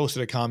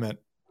posted a comment.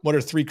 What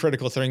are 3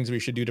 critical things we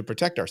should do to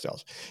protect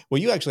ourselves?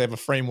 Well, you actually have a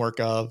framework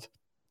of,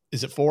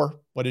 is it 4?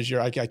 What is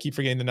I keep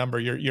forgetting the number.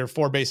 Your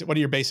 4 basic. What are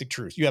your basic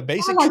truths? You have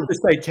basic truths.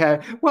 I like to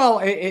say 10.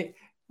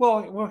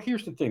 Well,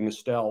 here's the thing,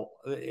 Estelle.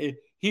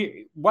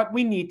 What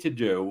we need to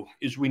do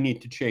is we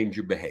need to change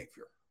your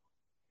behavior.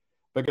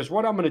 Because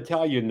what I'm going to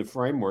tell you in the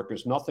framework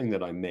is nothing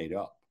that I made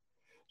up.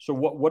 So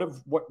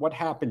what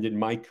happened in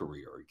my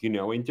career?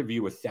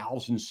 Interview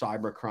 1,000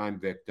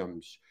 cybercrime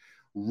victims,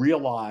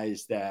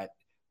 realize that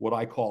what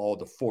I call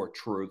the 4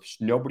 truths.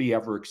 Nobody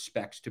ever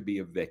expects to be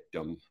a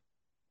victim.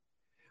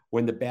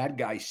 When the bad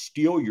guys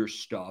steal your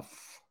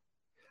stuff,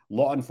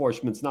 law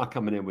enforcement's not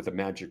coming in with a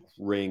magic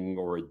ring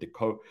or a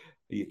decode.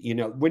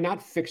 We're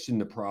not fixing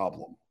the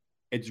problem.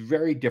 It's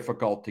very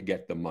difficult to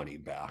get the money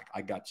back.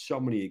 I got so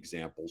many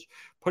examples.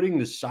 Putting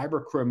the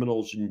cyber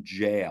criminals in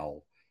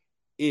jail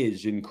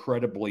is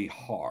incredibly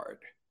hard.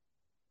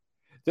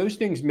 Those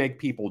things make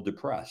people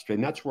depressed.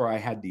 And that's where I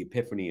had the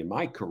epiphany in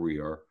my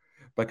career,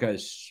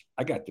 because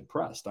I got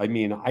depressed. I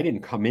mean, I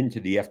didn't come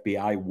into the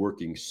FBI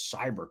working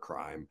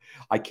cybercrime.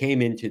 I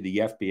came into the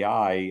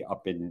FBI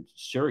up in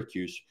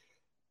Syracuse,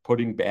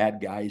 putting bad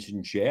guys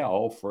in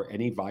jail for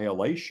any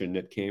violation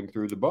that came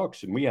through the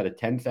books. And we had a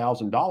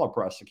 $10,000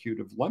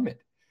 prosecutive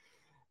limit.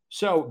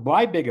 So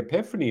my big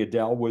epiphany,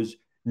 Adele, was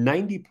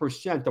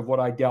 90% of what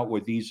I dealt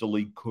with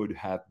easily could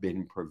have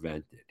been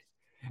prevented.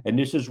 And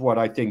this is what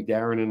I think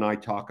Darren and I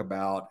talk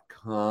about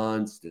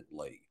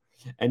constantly.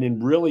 And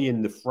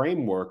in the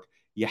framework,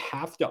 you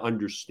have to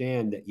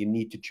understand that you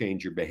need to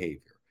change your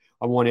behavior.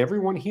 I want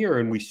everyone here,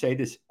 and we say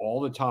this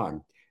all the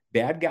time,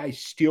 bad guys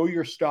steal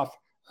your stuff,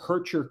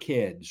 hurt your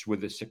kids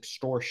with this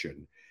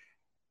extortion,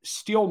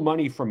 steal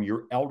money from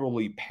your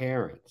elderly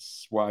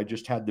parents. Well, I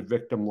just had the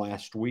victim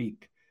last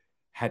week,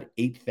 had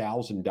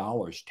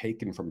 $8,000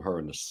 taken from her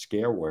in a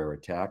scareware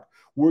attack.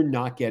 We're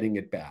not getting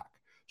it back.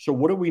 So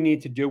what do we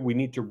need to do? We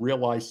need to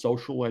realize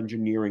social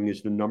engineering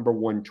is the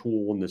 #1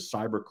 tool in the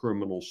cyber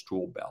criminals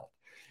tool belt.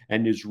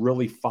 And there's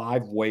really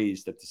 5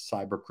 ways that the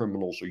cyber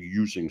criminals are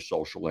using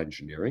social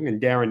engineering.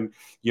 And Darren,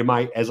 you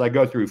might, as I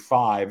go through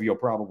 5, you'll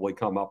probably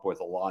come up with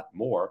a lot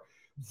more.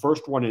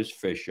 First one is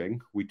phishing.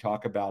 We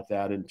talk about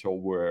that until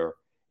we're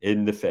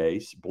in the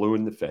face, blue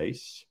in the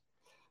face.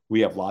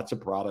 We have lots of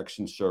products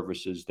and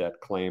services that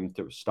claim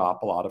to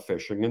stop a lot of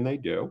phishing, and they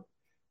do.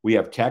 We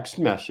have text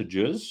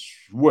messages,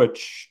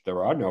 which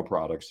there are no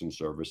products and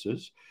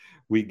services.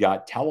 We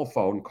got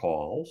telephone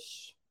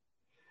calls.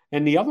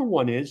 And the other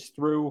one is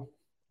through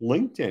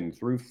LinkedIn,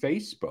 through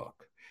Facebook.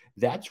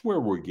 That's where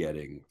we're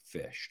getting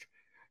phished.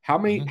 How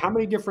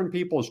many different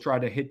people try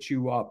to hit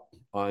you up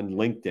on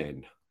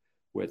LinkedIn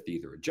with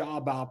either a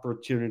job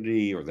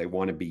opportunity or they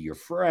want to be your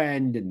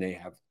friend and they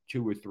have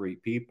 2 or 3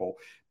 people?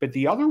 But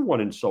the other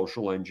one in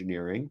social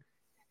engineering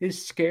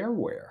is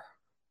scareware,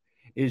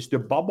 is the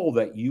bubble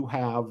that you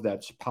have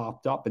that's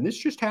popped up. And this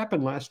just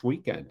happened last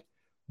weekend.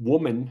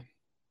 Woman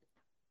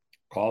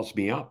calls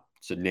me up.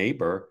 It's a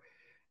neighbor.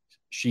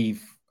 She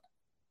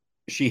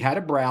had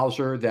a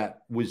browser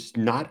that was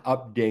not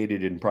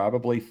updated in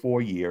probably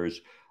 4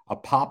 years. A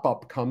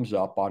pop-up comes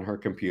up on her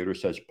computer,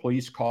 says,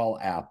 please call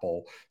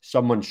Apple.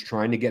 Someone's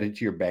trying to get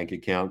into your bank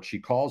account. She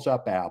calls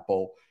up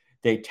Apple.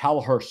 They tell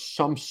her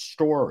some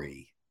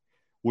story,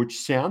 which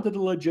sounded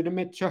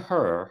legitimate to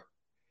her.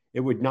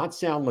 It would not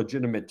sound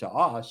legitimate to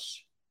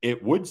us.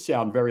 It would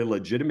sound very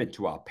legitimate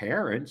to our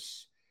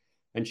parents.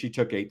 And she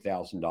took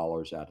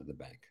 $8,000 out of the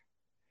bank.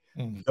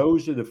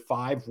 Those are the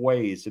 5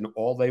 ways, and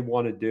all they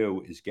want to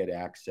do is get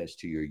access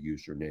to your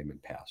username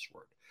and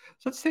password.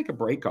 So let's take a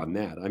break on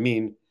that. I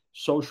mean,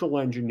 social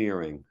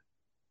engineering,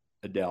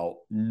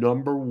 Adele,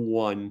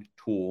 #1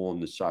 tool in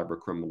the cyber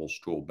criminals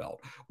tool belt.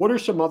 What are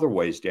some other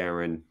ways,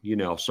 Darren,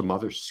 some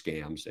other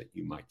scams that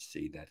you might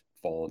see that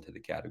fall into the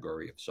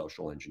category of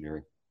social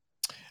engineering?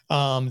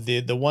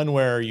 The one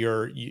where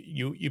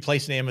you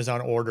place an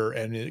Amazon order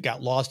and it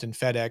got lost in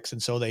FedEx,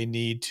 and so they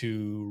need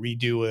to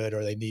redo it,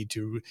 or it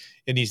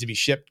needs to be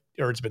shipped,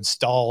 or it's been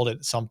stalled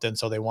at something.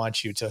 So they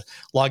want you to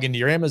log into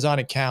your Amazon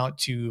account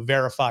to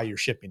verify your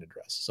shipping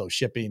address. So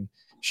shipping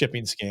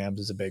scams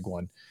is a big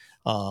one.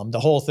 The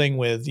whole thing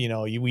with,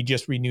 we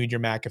just renewed your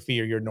McAfee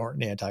or your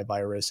Norton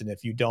antivirus, and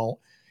if you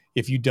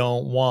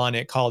don't want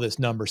it, call this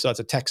number. So that's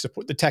the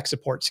tech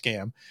support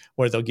scam,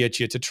 where they'll get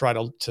you to try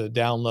to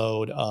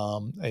download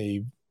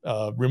a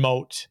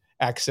remote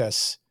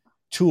access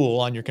tool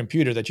on your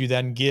computer that you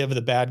then give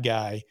the bad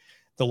guy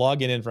the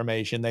login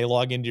information. They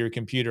log into your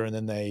computer and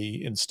then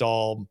they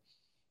install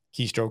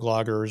keystroke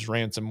loggers,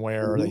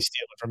 ransomware, or they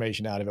steal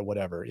information out of it,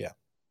 whatever. Yeah.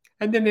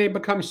 And then they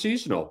become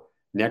seasonal.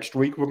 Next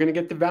week, we're going to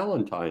get the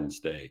Valentine's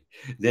Day.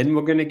 Then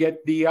we're going to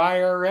get the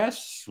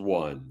IRS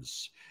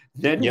ones.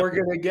 Then we're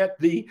going to get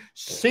the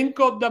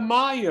Cinco de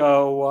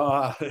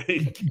Mayo,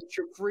 get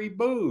your free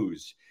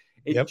booze.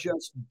 It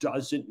just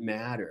doesn't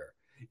matter.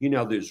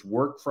 There's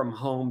work from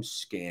home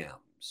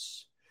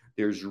scams.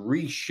 There's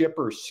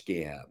reshipper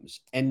scams.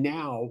 And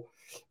now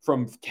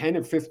from 10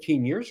 or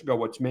 15 years ago,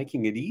 what's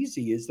making it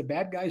easy is the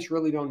bad guys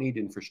really don't need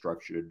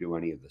infrastructure to do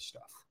any of this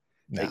stuff.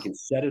 No. They can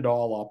set it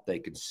all up. They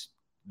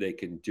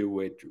can do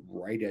it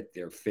right at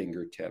their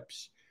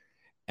fingertips.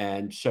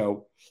 And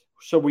so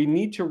we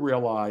need to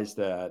realize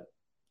that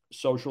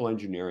social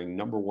engineering,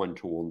 #1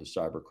 tool in the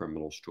cyber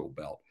criminals tool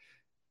belt.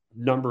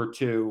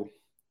 #2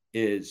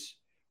 is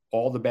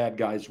all the bad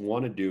guys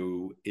want to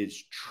do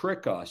is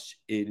trick us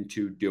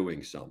into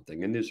doing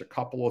something. And there's a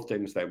couple of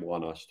things they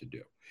want us to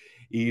do.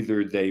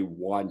 Either they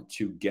want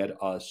to get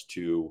us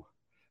to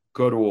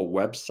go to a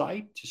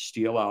website to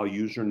steal our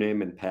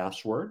username and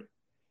password,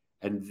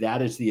 and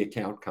that is the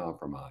account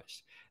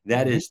compromise.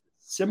 That is the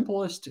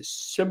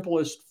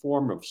simplest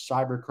form of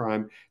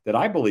cybercrime that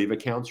I believe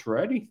accounts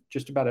for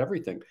just about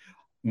everything.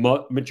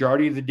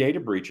 Majority of the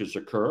data breaches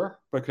occur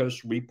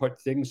because we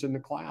put things in the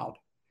cloud.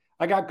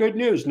 I got good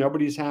news.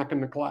 Nobody's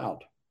hacking the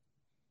cloud.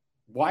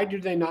 Why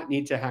do they not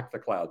need to hack the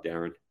cloud,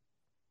 Darren?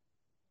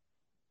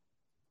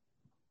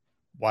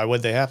 Why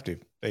would they have to?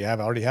 They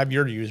already have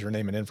your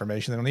username and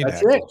information. They don't need to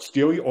hack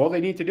it. All they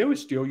need to do is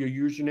steal your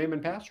username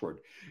and password.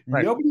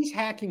 Right. Nobody's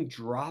hacking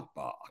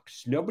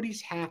Dropbox.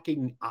 Nobody's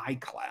hacking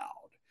iCloud.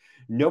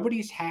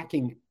 Nobody's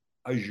hacking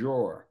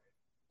Azure.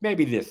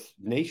 Maybe the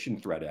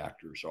nation threat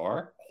actors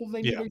are. All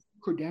they need is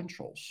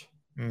credentials.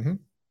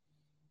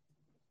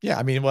 Yeah,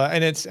 I mean, well,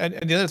 and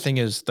the other thing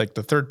is, like,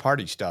 the third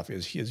party stuff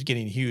is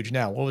getting huge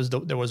now.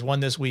 There was one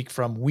this week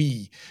from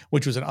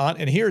which was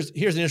and here's an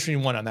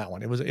interesting one on that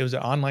one. It was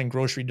an online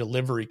grocery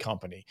delivery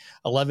company.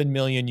 11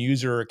 million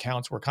user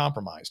accounts were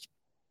compromised.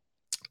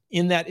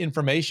 In that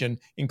information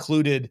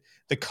included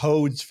the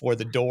codes for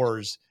the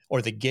doors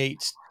or the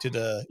gates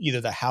to either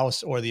the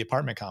house or the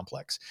apartment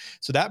complex.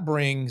 So that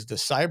brings the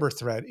cyber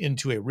threat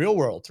into a real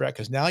world threat,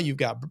 because now you've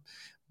got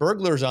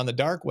burglars on the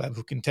dark web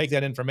who can take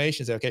that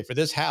information and say, okay, for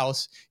this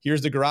house,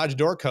 here's the garage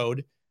door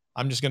code.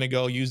 I'm just going to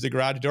go use the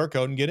garage door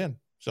code and get in.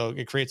 So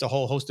it creates a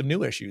whole host of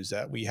new issues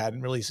that we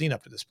hadn't really seen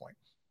up to this point.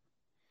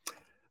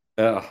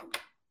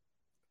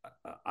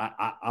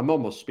 I'm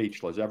almost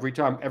speechless. Every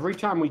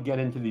time we get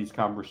into these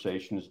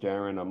conversations,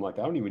 Darren, I'm like,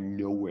 I don't even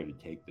know where to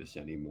take this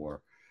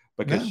anymore,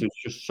 because there's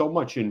just so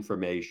much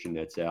information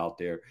that's out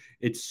there.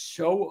 It's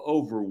so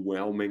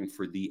overwhelming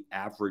for the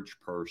average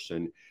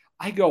person.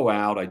 I go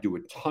out, I do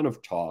a ton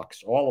of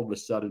talks. All of a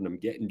sudden, I'm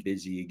getting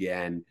busy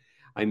again.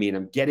 I mean,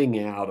 I'm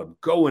getting out, I'm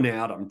going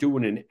out, I'm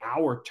doing an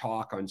hour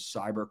talk on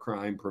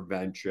cybercrime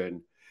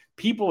prevention.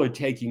 People are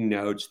taking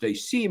notes, they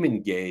seem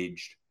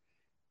engaged.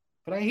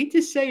 But I hate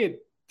to say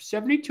it,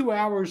 72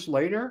 hours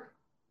later,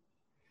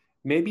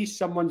 maybe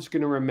someone's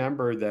going to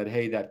remember that,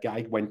 hey, that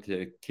guy went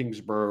to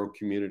Kingsborough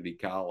Community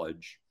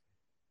College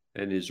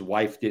and his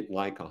wife didn't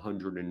like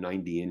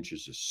 190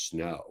 inches of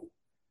snow.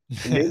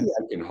 And maybe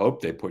I can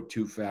hope they put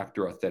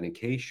two-factor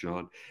authentication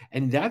on.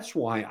 And that's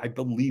why I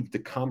believe the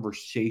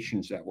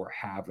conversations that we're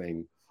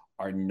having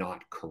are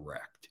not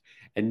correct.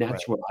 And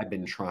that's what I've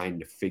been trying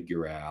to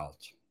figure out.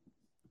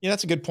 Yeah,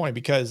 that's a good point,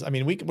 because I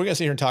mean, we're going to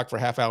sit here and talk for a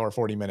half hour,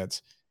 40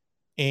 minutes.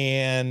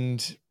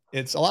 And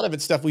it's a lot of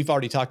it's stuff we've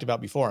already talked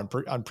about before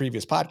on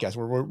previous podcasts.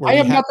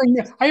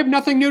 I have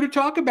nothing new to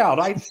talk about.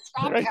 I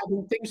stopped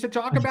having things to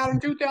talk about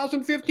in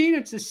 2015.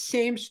 It's the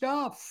same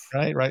stuff.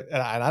 Right.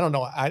 And I don't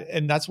know.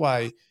 And that's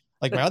why,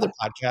 like, my other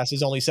podcast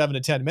is only 7 to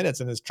 10 minutes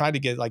and is trying to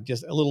get like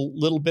just a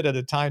little bit at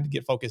a time to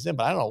get focused in.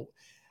 But I don't know.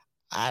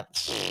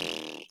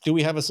 Do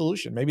we have a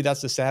solution? Maybe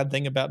that's the sad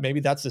thing about. Maybe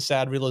that's the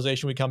sad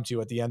realization we come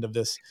to at the end of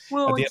this.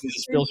 Well, at the end of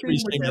this real stream,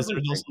 there's no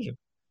solution.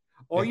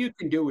 All you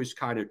can do is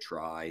kind of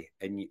try.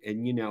 And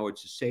you know,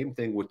 it's the same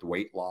thing with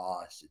weight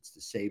loss. It's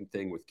the same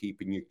thing with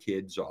keeping your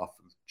kids off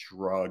of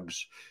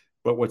drugs.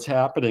 But what's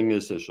happening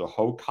is there's a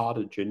whole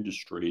cottage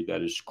industry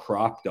that is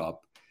cropped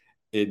up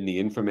in the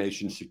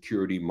information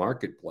security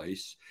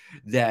marketplace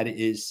that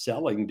is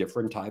selling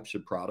different types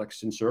of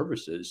products and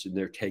services. And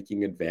they're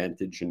taking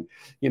advantage, and,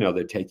 you know,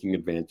 they're taking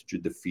advantage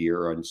of the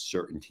fear,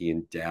 uncertainty,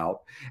 and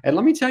doubt. And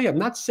let me tell you, I'm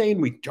not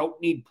saying we don't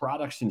need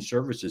products and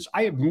services.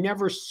 I have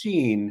never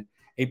seen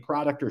a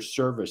product or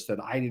service that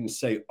I didn't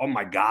say, oh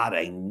my God,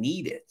 I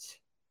need it.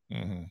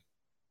 Mm-hmm.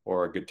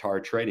 Or a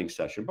guitar training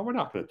session, but we're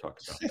not going to talk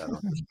about that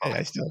on this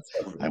podcast.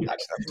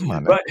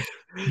 But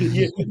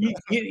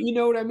you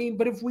know what I mean?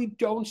 But if we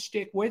don't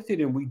stick with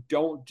it and we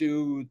don't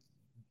do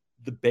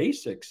the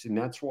basics, and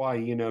that's why,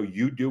 you know,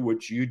 you do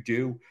what you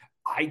do,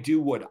 I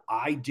do what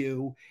I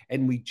do,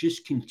 and we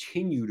just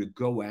continue to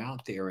go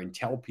out there and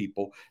tell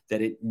people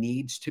that it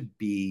needs to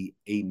be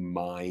a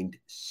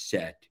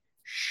mindset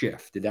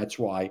shift. And that's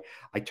why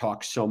I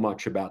talk so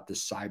much about the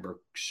cyber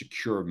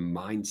secure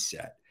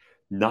mindset,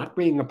 not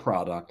being a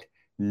product,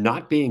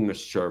 not being a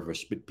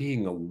service, but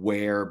being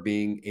aware,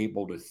 being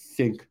able to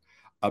think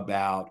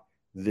about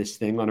this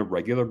thing on a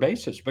regular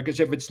basis. Because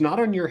if it's not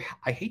on your,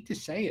 I hate to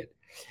say it,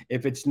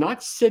 if it's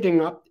not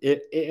sitting up,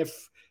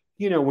 if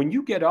you know, when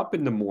you get up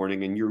in the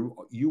morning and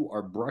you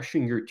are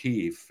brushing your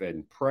teeth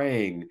and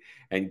praying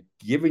and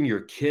giving your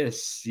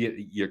kids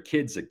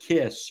a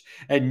kiss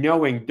and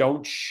knowing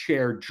don't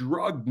share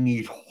drug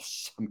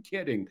needles. I'm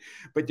kidding.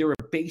 But there are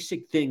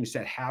basic things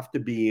that have to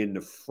be in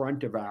the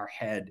front of our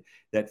head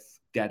that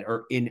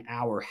are in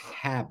our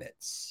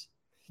habits.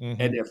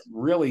 Mm-hmm. And if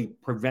really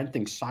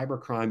preventing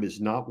cybercrime is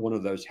not one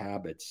of those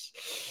habits,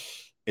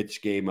 it's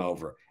game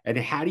over. And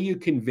how do you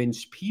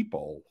convince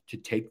people to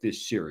take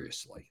this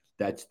seriously?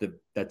 That's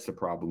the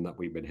problem that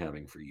we've been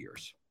having for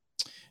years.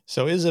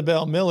 So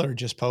Isabel Miller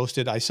just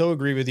posted, I so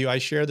agree with you. I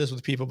share this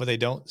with people, but they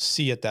don't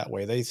see it that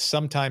way. They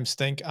sometimes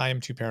think I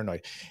am too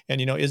paranoid. And,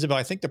 you know, Isabel,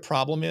 I think the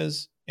problem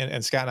is,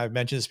 and Scott and I've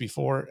mentioned this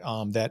before,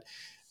 that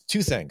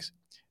two things.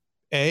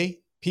 A,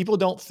 people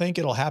don't think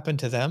it'll happen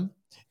to them.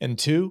 And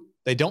two,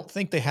 they don't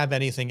think they have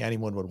anything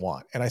anyone would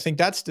want. And I think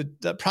that's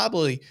the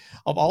probably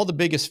of all the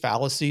biggest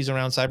fallacies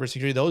around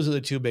cybersecurity, those are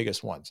the two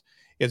biggest ones.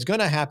 It's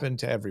going to happen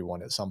to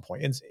everyone at some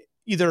point. And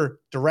either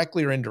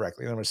directly or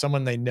indirectly. In other words,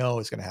 someone they know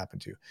is going to happen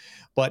to.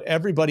 But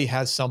everybody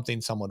has something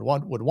someone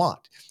would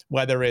want,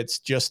 whether it's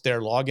just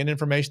their login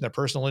information, their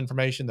personal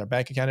information, their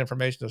bank account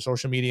information, their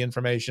social media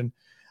information.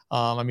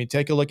 I mean,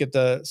 take a look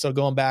at so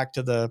going back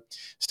to the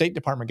State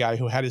Department guy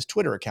who had his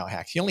Twitter account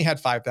hacked. He only had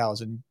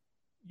 5,000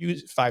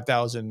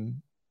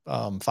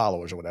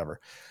 followers or whatever.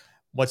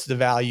 What's the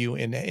value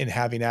in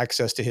having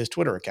access to his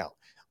Twitter account?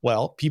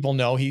 Well, people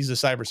know he's a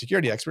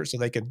cybersecurity expert, so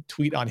they could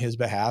tweet on his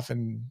behalf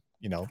and,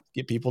 you know,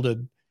 get people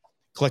to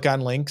click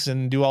on links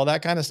and do all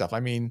that kind of stuff. I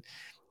mean,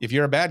 if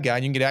you're a bad guy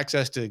and you can get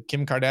access to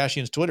Kim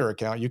Kardashian's Twitter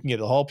account, you can get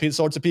a whole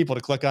sorts of people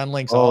to click on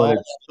links. Oh,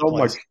 it's so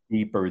much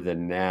deeper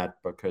than that,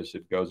 because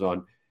it goes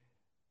on.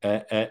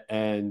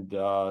 And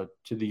to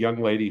the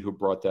young lady who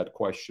brought that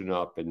question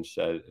up and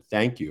said,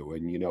 thank you.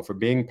 And, you know, for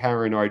being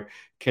paranoid,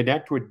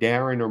 connect with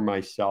Darren or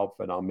myself,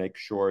 and I'll make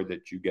sure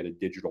that you get a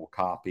digital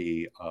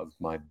copy of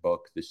my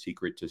book, The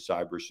Secret to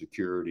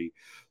Cybersecurity,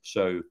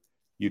 so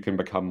you can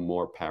become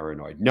more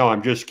paranoid. No,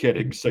 I'm just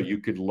kidding. So you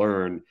could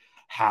learn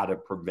how to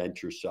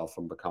prevent yourself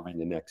from becoming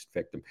the next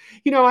victim.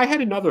 You know, I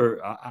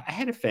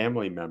had a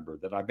family member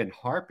that I've been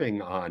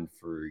harping on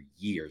for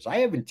years. I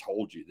haven't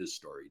told you this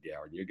story,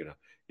 Darren.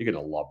 You're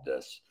gonna love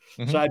this.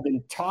 Mm-hmm. So I've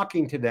been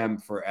talking to them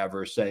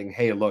forever, saying,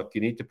 hey, look,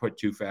 you need to put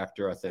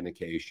two-factor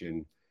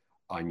authentication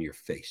on your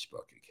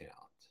Facebook account.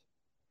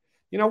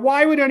 You know,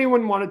 why would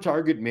anyone want to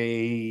target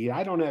me?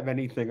 I don't have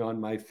anything on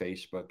my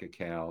Facebook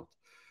account.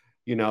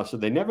 You know, so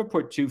they never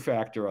put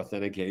two-factor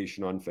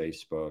authentication on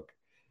Facebook.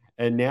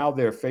 And now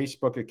their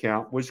Facebook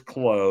account was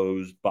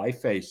closed by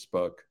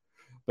Facebook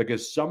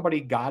because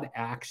somebody got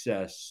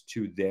access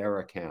to their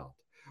account.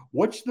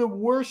 What's the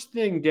worst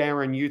thing,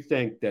 Darren, you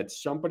think that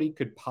somebody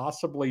could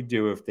possibly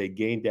do if they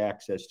gained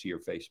access to your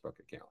Facebook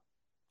account?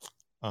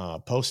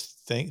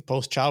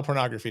 Post child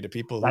pornography to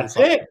people. That's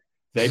it.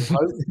 They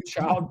post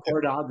child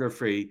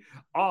pornography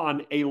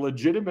on a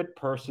legitimate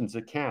person's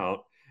account.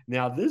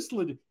 Now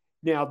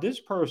this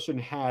person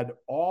had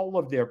all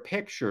of their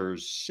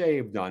pictures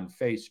saved on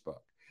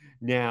Facebook.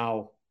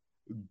 Now,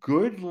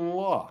 good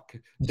luck.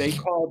 They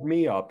called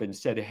me up and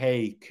said,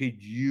 "Hey,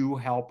 could you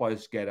help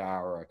us get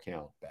our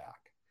account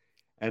back?"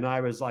 And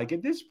I was like,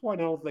 at this point,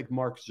 I don't think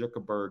Mark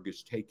Zuckerberg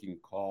is taking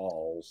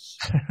calls.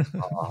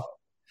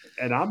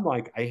 And I'm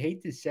like, I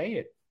hate to say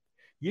it,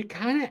 you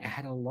kind of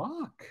out of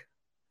luck.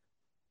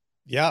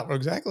 Yeah,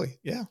 exactly.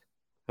 Yeah.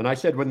 And I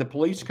said, when the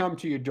police come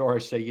to your door,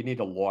 say you need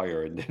a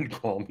lawyer, and then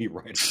call me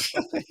right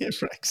away. Yeah,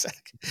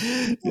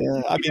 exactly.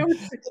 Yeah, I mean,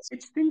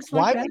 it's things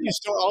like why that. would you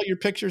store all your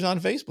pictures on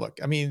Facebook?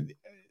 I mean,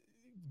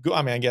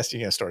 I guess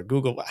you're gonna store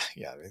Google.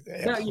 Yeah,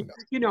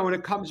 and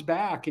it comes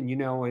back, and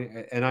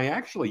and I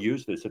actually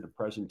used this in a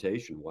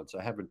presentation once.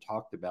 I haven't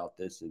talked about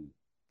this in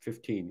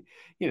 15,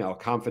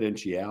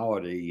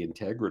 confidentiality,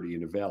 integrity,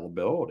 and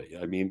availability.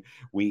 I mean,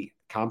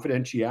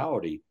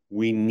 confidentiality.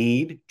 We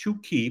need to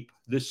keep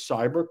the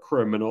cyber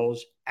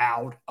criminals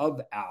out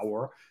of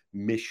our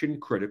mission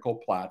critical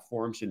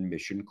platforms and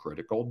mission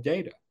critical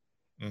data.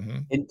 Mm-hmm.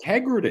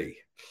 Integrity.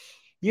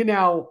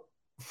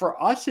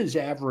 For us as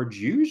average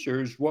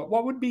users,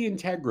 what would be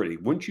integrity?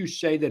 Wouldn't you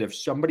say that if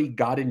somebody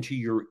got into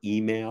your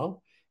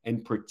email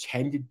and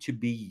pretended to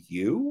be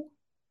you,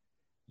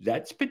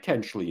 that's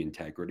potentially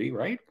integrity,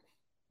 right?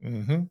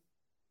 Mm-hmm.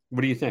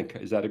 What do you think?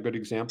 Is that a good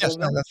example? Yes,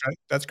 no, that's right.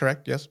 That's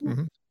correct. Yes.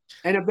 Mm-hmm.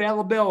 And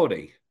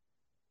availability.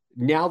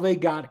 Now they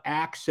got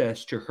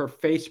access to her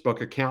Facebook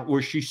account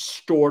where she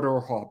stored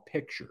her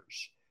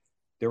pictures.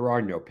 There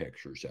are no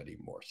pictures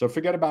anymore. So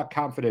forget about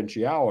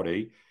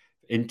confidentiality,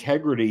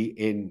 integrity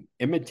in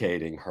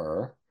imitating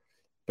her,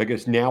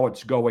 because now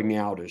it's going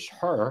out as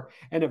her,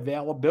 and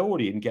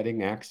availability in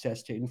getting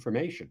access to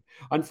information.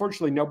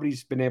 Unfortunately,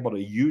 nobody's been able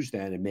to use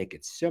that and make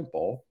it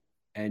simple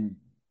and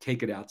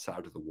take it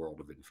outside of the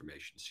world of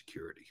information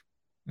security.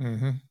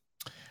 Mm-hmm.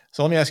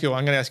 So let me ask you,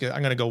 I'm going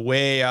to go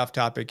way off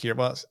topic here.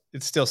 Well,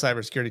 it's still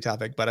cybersecurity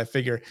topic, but I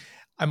figure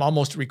I'm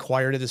almost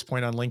required at this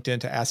point on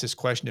LinkedIn to ask this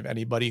question of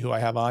anybody who I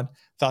have on.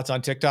 Thoughts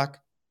on TikTok?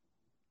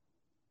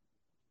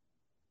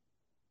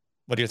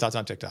 What are your thoughts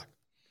on TikTok?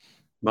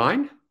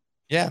 Mine?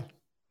 Yeah.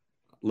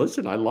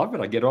 Listen, I love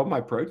it. I get all my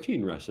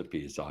protein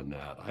recipes on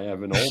that. I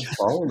have an old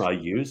phone. I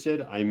use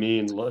it. I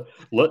mean,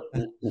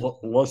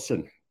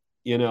 listen,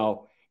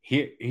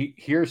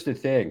 here's the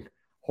thing.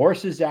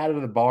 Horses out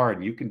of the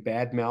barn. You can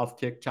badmouth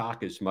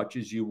TikTok as much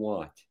as you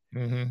want.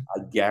 Mm-hmm. I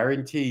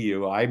guarantee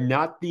you, I'm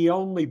not the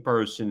only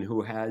person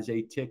who has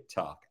a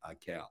TikTok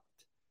account.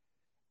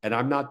 And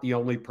I'm not the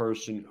only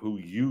person who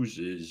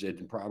uses it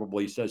and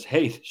probably says,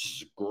 "Hey,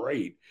 this is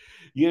great."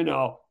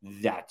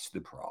 That's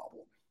the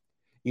problem.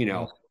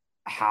 Mm-hmm.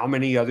 How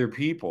many other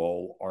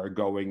people are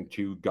going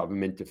to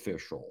government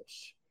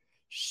officials,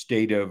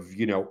 state of,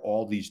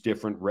 all these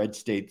different red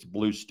states,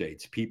 blue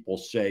states? People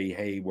say,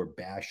 "Hey, we're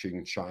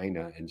bashing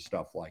China," and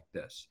stuff like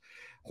this.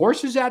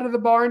 Horses out of the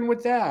barn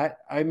with that.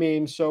 I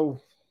mean, so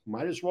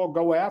might as well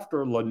go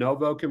after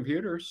Lenovo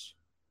computers.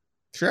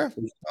 Sure.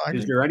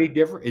 Is there any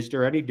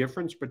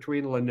difference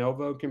between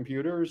Lenovo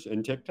computers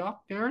and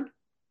TikTok, Darren?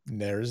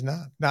 There is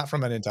not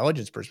from an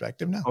intelligence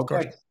perspective. No. Okay.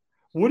 Of course.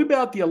 What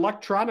about the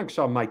electronics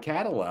on my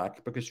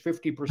Cadillac? Because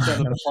 50%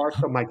 of the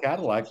parts on my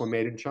Cadillac were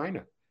made in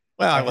China.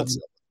 Well,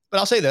 but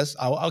I'll say this.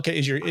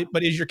 Is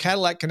your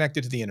Cadillac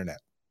connected to the internet?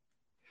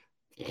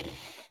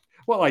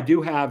 Well, I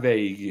do have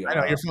a. I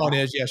know your phone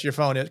is. Yes, your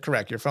phone is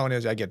correct. Your phone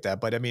is. I get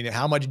that. But I mean,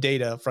 how much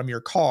data from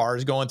your car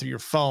is going through your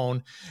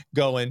phone,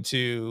 going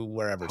to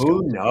wherever?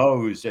 Who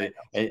knows?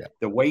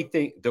 The way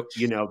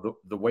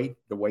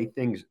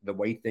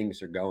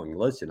things are going.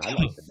 Listen, I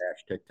like to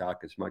bash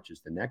TikTok as much as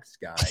the next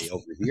guy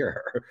over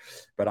here,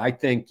 but I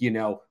think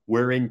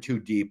we're in too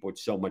deep with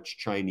so much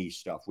Chinese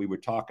stuff. We were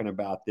talking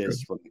about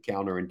this from the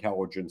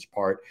counterintelligence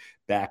part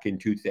back in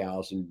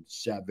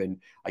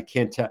 2007. I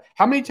can't tell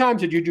how many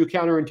times did you do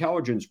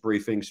counterintelligence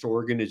briefings to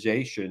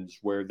organizations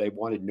where they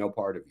wanted no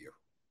part of you?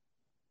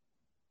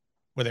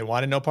 Where they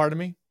wanted no part of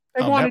me?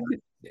 They wanted.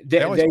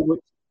 They would.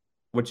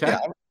 What's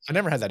that? Yeah, I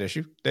never had that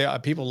issue.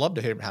 People love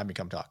to have me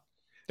come talk.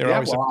 I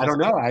don't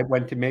know. I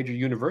went to major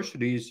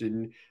universities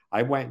and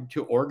I went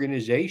to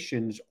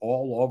organizations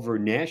all over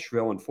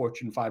Nashville and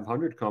Fortune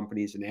 500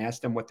 companies and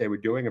asked them what they were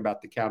doing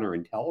about the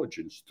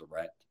counterintelligence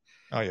threat.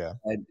 Oh yeah,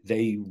 and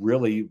they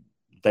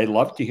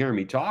loved to hear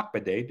me talk,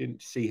 but they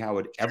didn't see how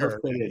it ever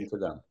fit into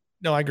them.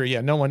 No, I agree. Yeah,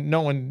 no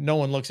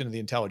one looks into the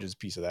intelligence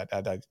piece of that.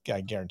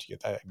 I guarantee you.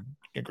 I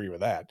agree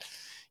with that.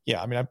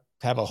 Yeah, I mean,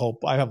 I have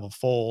a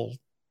full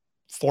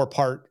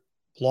 4-part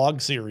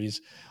blog series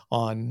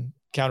on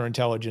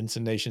counterintelligence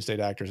and nation state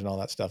actors and all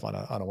that stuff on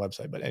a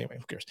website. But anyway,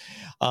 who cares?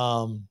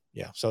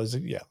 Yeah. So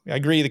I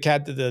agree.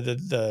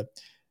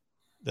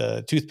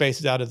 the toothpaste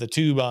is out of the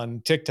tube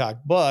on TikTok,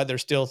 but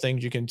there's still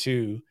things you can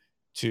do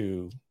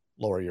to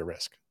lower your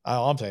risk.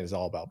 All I'm saying is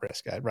all about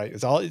risk, right?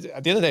 It's all, at the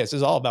end of the day, this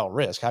is all about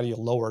risk. How do you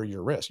lower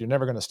your risk? You're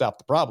never going to stop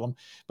the problem,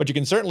 but you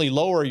can certainly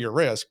lower your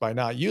risk by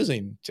not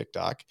using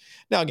TikTok.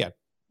 Now, again,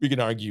 you can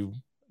argue,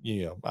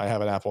 I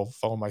have an Apple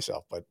phone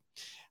myself, but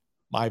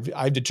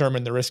I've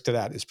determined the risk to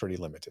that is pretty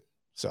limited.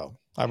 So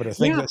I would have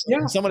think that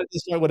someone at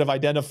this point would have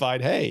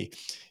identified, hey,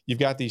 you've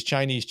got these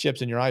Chinese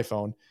chips in your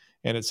iPhone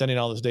and it's sending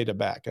all this data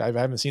back. I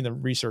haven't seen the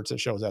research that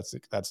shows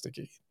that's the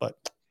key, but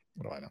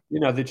what do I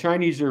know? The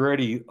Chinese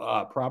already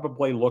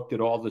probably looked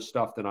at all the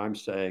stuff that I'm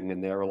saying,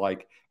 and they're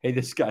like, hey,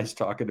 this guy's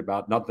talking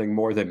about nothing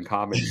more than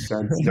common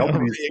sense.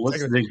 Nobody's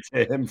listening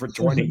to him for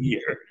 20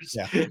 years.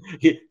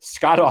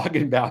 Scott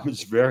Augenbaum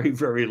is very,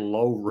 very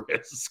low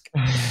risk.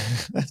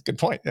 That's a good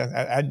point.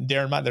 And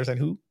Darren, they're saying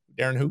who?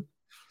 Darren who?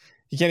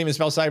 He can't even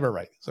spell CyBUr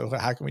right. So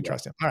how can we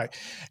trust him? All right.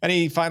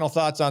 Any final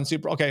thoughts on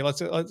Super? Okay, let's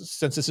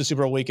since this is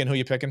Super Bowl weekend, who are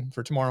you picking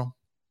for tomorrow?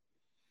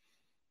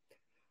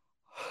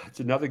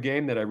 It's another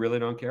game that I really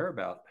don't care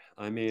about.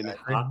 I mean,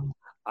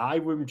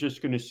 I'm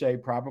just going to say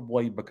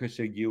probably because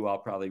of you, I'll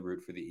probably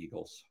root for the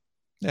Eagles.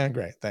 Yeah,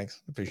 great.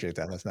 Thanks. Appreciate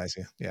that. That's nice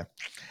of you. Yeah.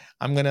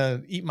 I'm going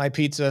to eat my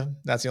pizza.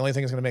 That's the only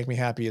thing that's going to make me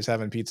happy is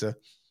having pizza.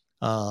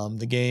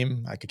 The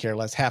game, I could care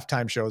less.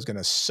 Halftime show is going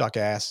to suck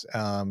ass.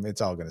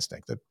 It's all going to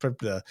stink.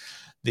 The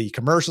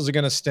commercials are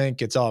going to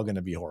stink. It's all going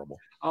to be horrible.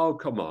 Oh,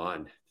 come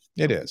on.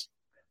 It is.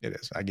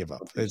 I give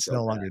up. It's so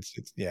no longer,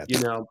 yeah.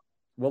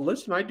 Well,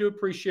 listen, I do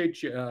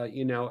appreciate you,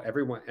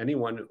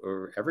 anyone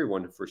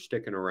for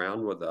sticking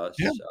around with us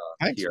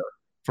here.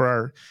 For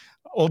our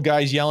old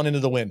guys yelling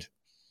into the wind.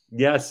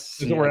 Yes.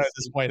 We're at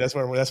this point. That's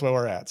where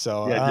we're at.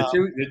 So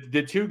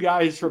the two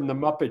guys from the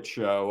Muppet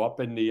Show up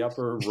in the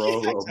upper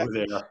row over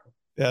there.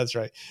 That's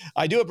right.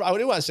 I do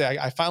want to say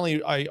I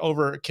finally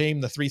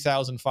overcame the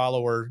 3,000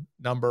 follower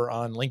number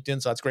on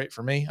LinkedIn. So that's great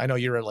for me. I know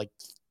you're at like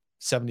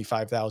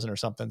 75,000 or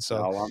something.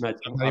 So no, I'm at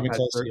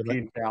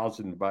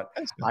 13,000, but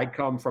I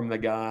come from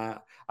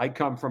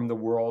the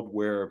world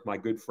where my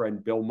good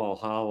friend Bill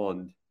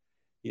Mulholland,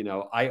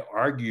 I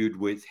argued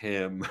with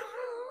him.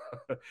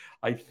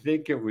 I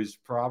think it was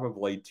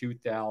probably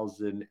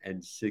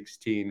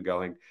 2016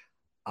 going,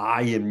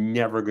 I am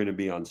never going to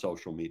be on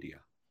social media.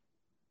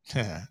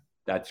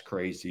 That's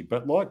crazy.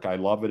 But look, I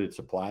love it. It's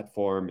a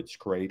platform. It's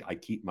great. I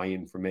keep my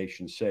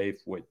information safe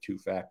with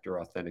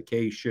two-factor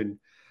authentication.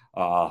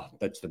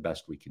 That's the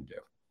best we can do.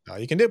 All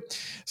you can do.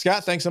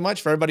 Scott, thanks so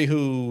much for everybody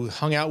who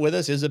hung out with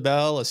us.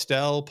 Isabel,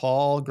 Estelle,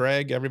 Paul,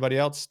 Greg, everybody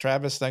else.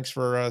 Travis, thanks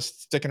for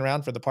sticking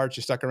around for the parts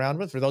you stuck around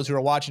with. For those who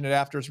are watching it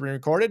after it's been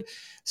recorded,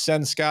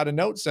 send Scott a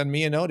note, send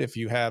me a note if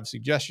you have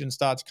suggestions,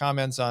 thoughts,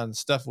 comments on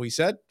stuff we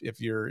said. If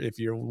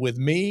you're with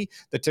me,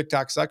 the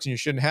TikTok sucks and you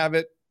shouldn't have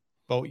it.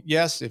 But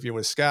yes, if you're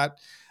with Scott,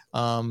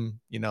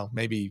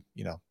 maybe,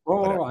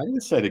 Oh, I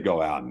didn't say to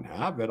go out and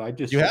have it. I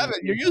just have it.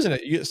 You're using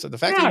it. So the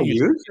fact that you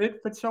use it,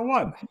 but so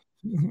what?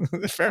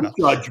 Fair enough.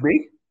 Judge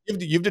me.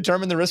 You've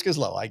determined the risk is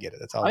low. I get it.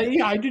 That's all.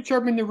 I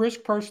determined the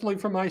risk personally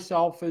for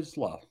myself is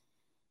low.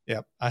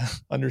 Yep, I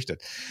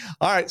understood.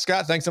 All right,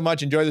 Scott, thanks so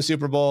much. Enjoy the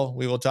Super Bowl.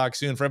 We will talk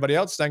soon. For everybody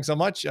else, thanks so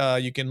much.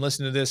 You can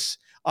listen to this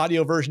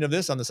audio version of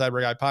this on the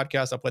CyBUr Guy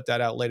podcast. I'll put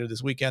that out later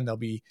this weekend. There'll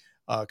be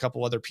a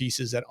couple other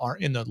pieces that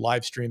aren't in the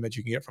live stream that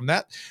you can get from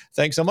that.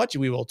 Thanks so much.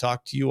 We will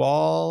talk to you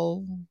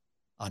all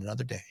on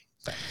another day.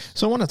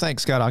 So I want to thank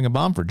Scott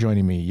Augenbaum for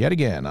joining me yet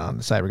again on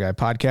the CyBUr Guy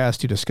podcast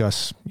to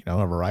discuss,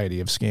 a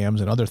variety of scams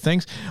and other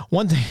things.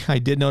 One thing I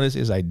did notice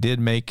is I did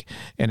make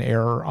an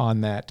error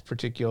on that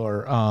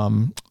particular,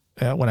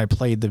 when I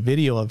played the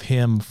video of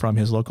him from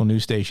his local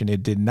news station.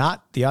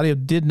 The audio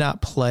did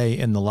not play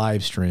in the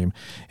live stream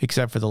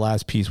except for the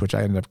last piece, which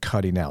I ended up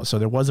cutting out. So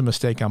there was a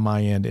mistake on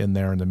my end in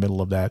there in the middle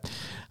of that.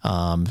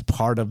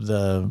 Part of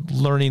the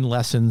learning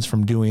lessons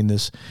from doing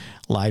this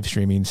live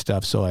streaming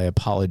stuff. So I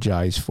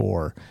apologize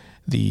for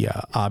the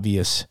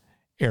obvious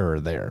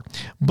error there.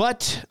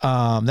 But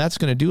that's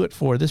going to do it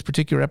for this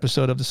particular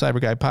episode of the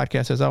CyBUr Guy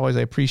podcast. As always,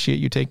 I appreciate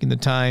you taking the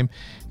time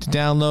to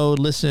download,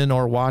 listen,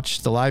 or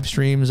watch the live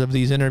streams of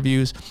these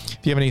interviews. If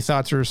you have any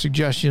thoughts or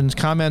suggestions,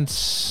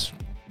 comments,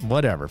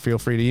 whatever, feel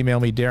free to email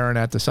me,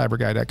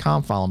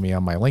 Darren@thecyburguy.com. Follow me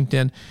on my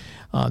LinkedIn.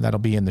 That'll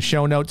be in the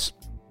show notes.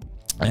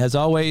 As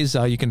always,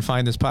 you can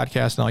find this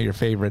podcast on all your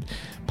favorite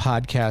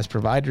podcast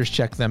providers.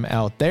 Check them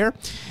out there.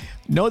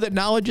 Know that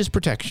knowledge is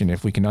protection.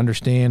 If we can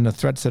understand the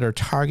threats that are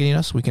targeting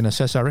us, we can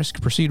assess our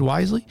risk, proceed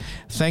wisely.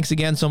 Thanks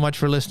again so much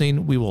for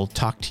listening. We will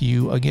talk to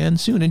you again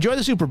soon. Enjoy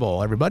the Super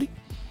Bowl, everybody.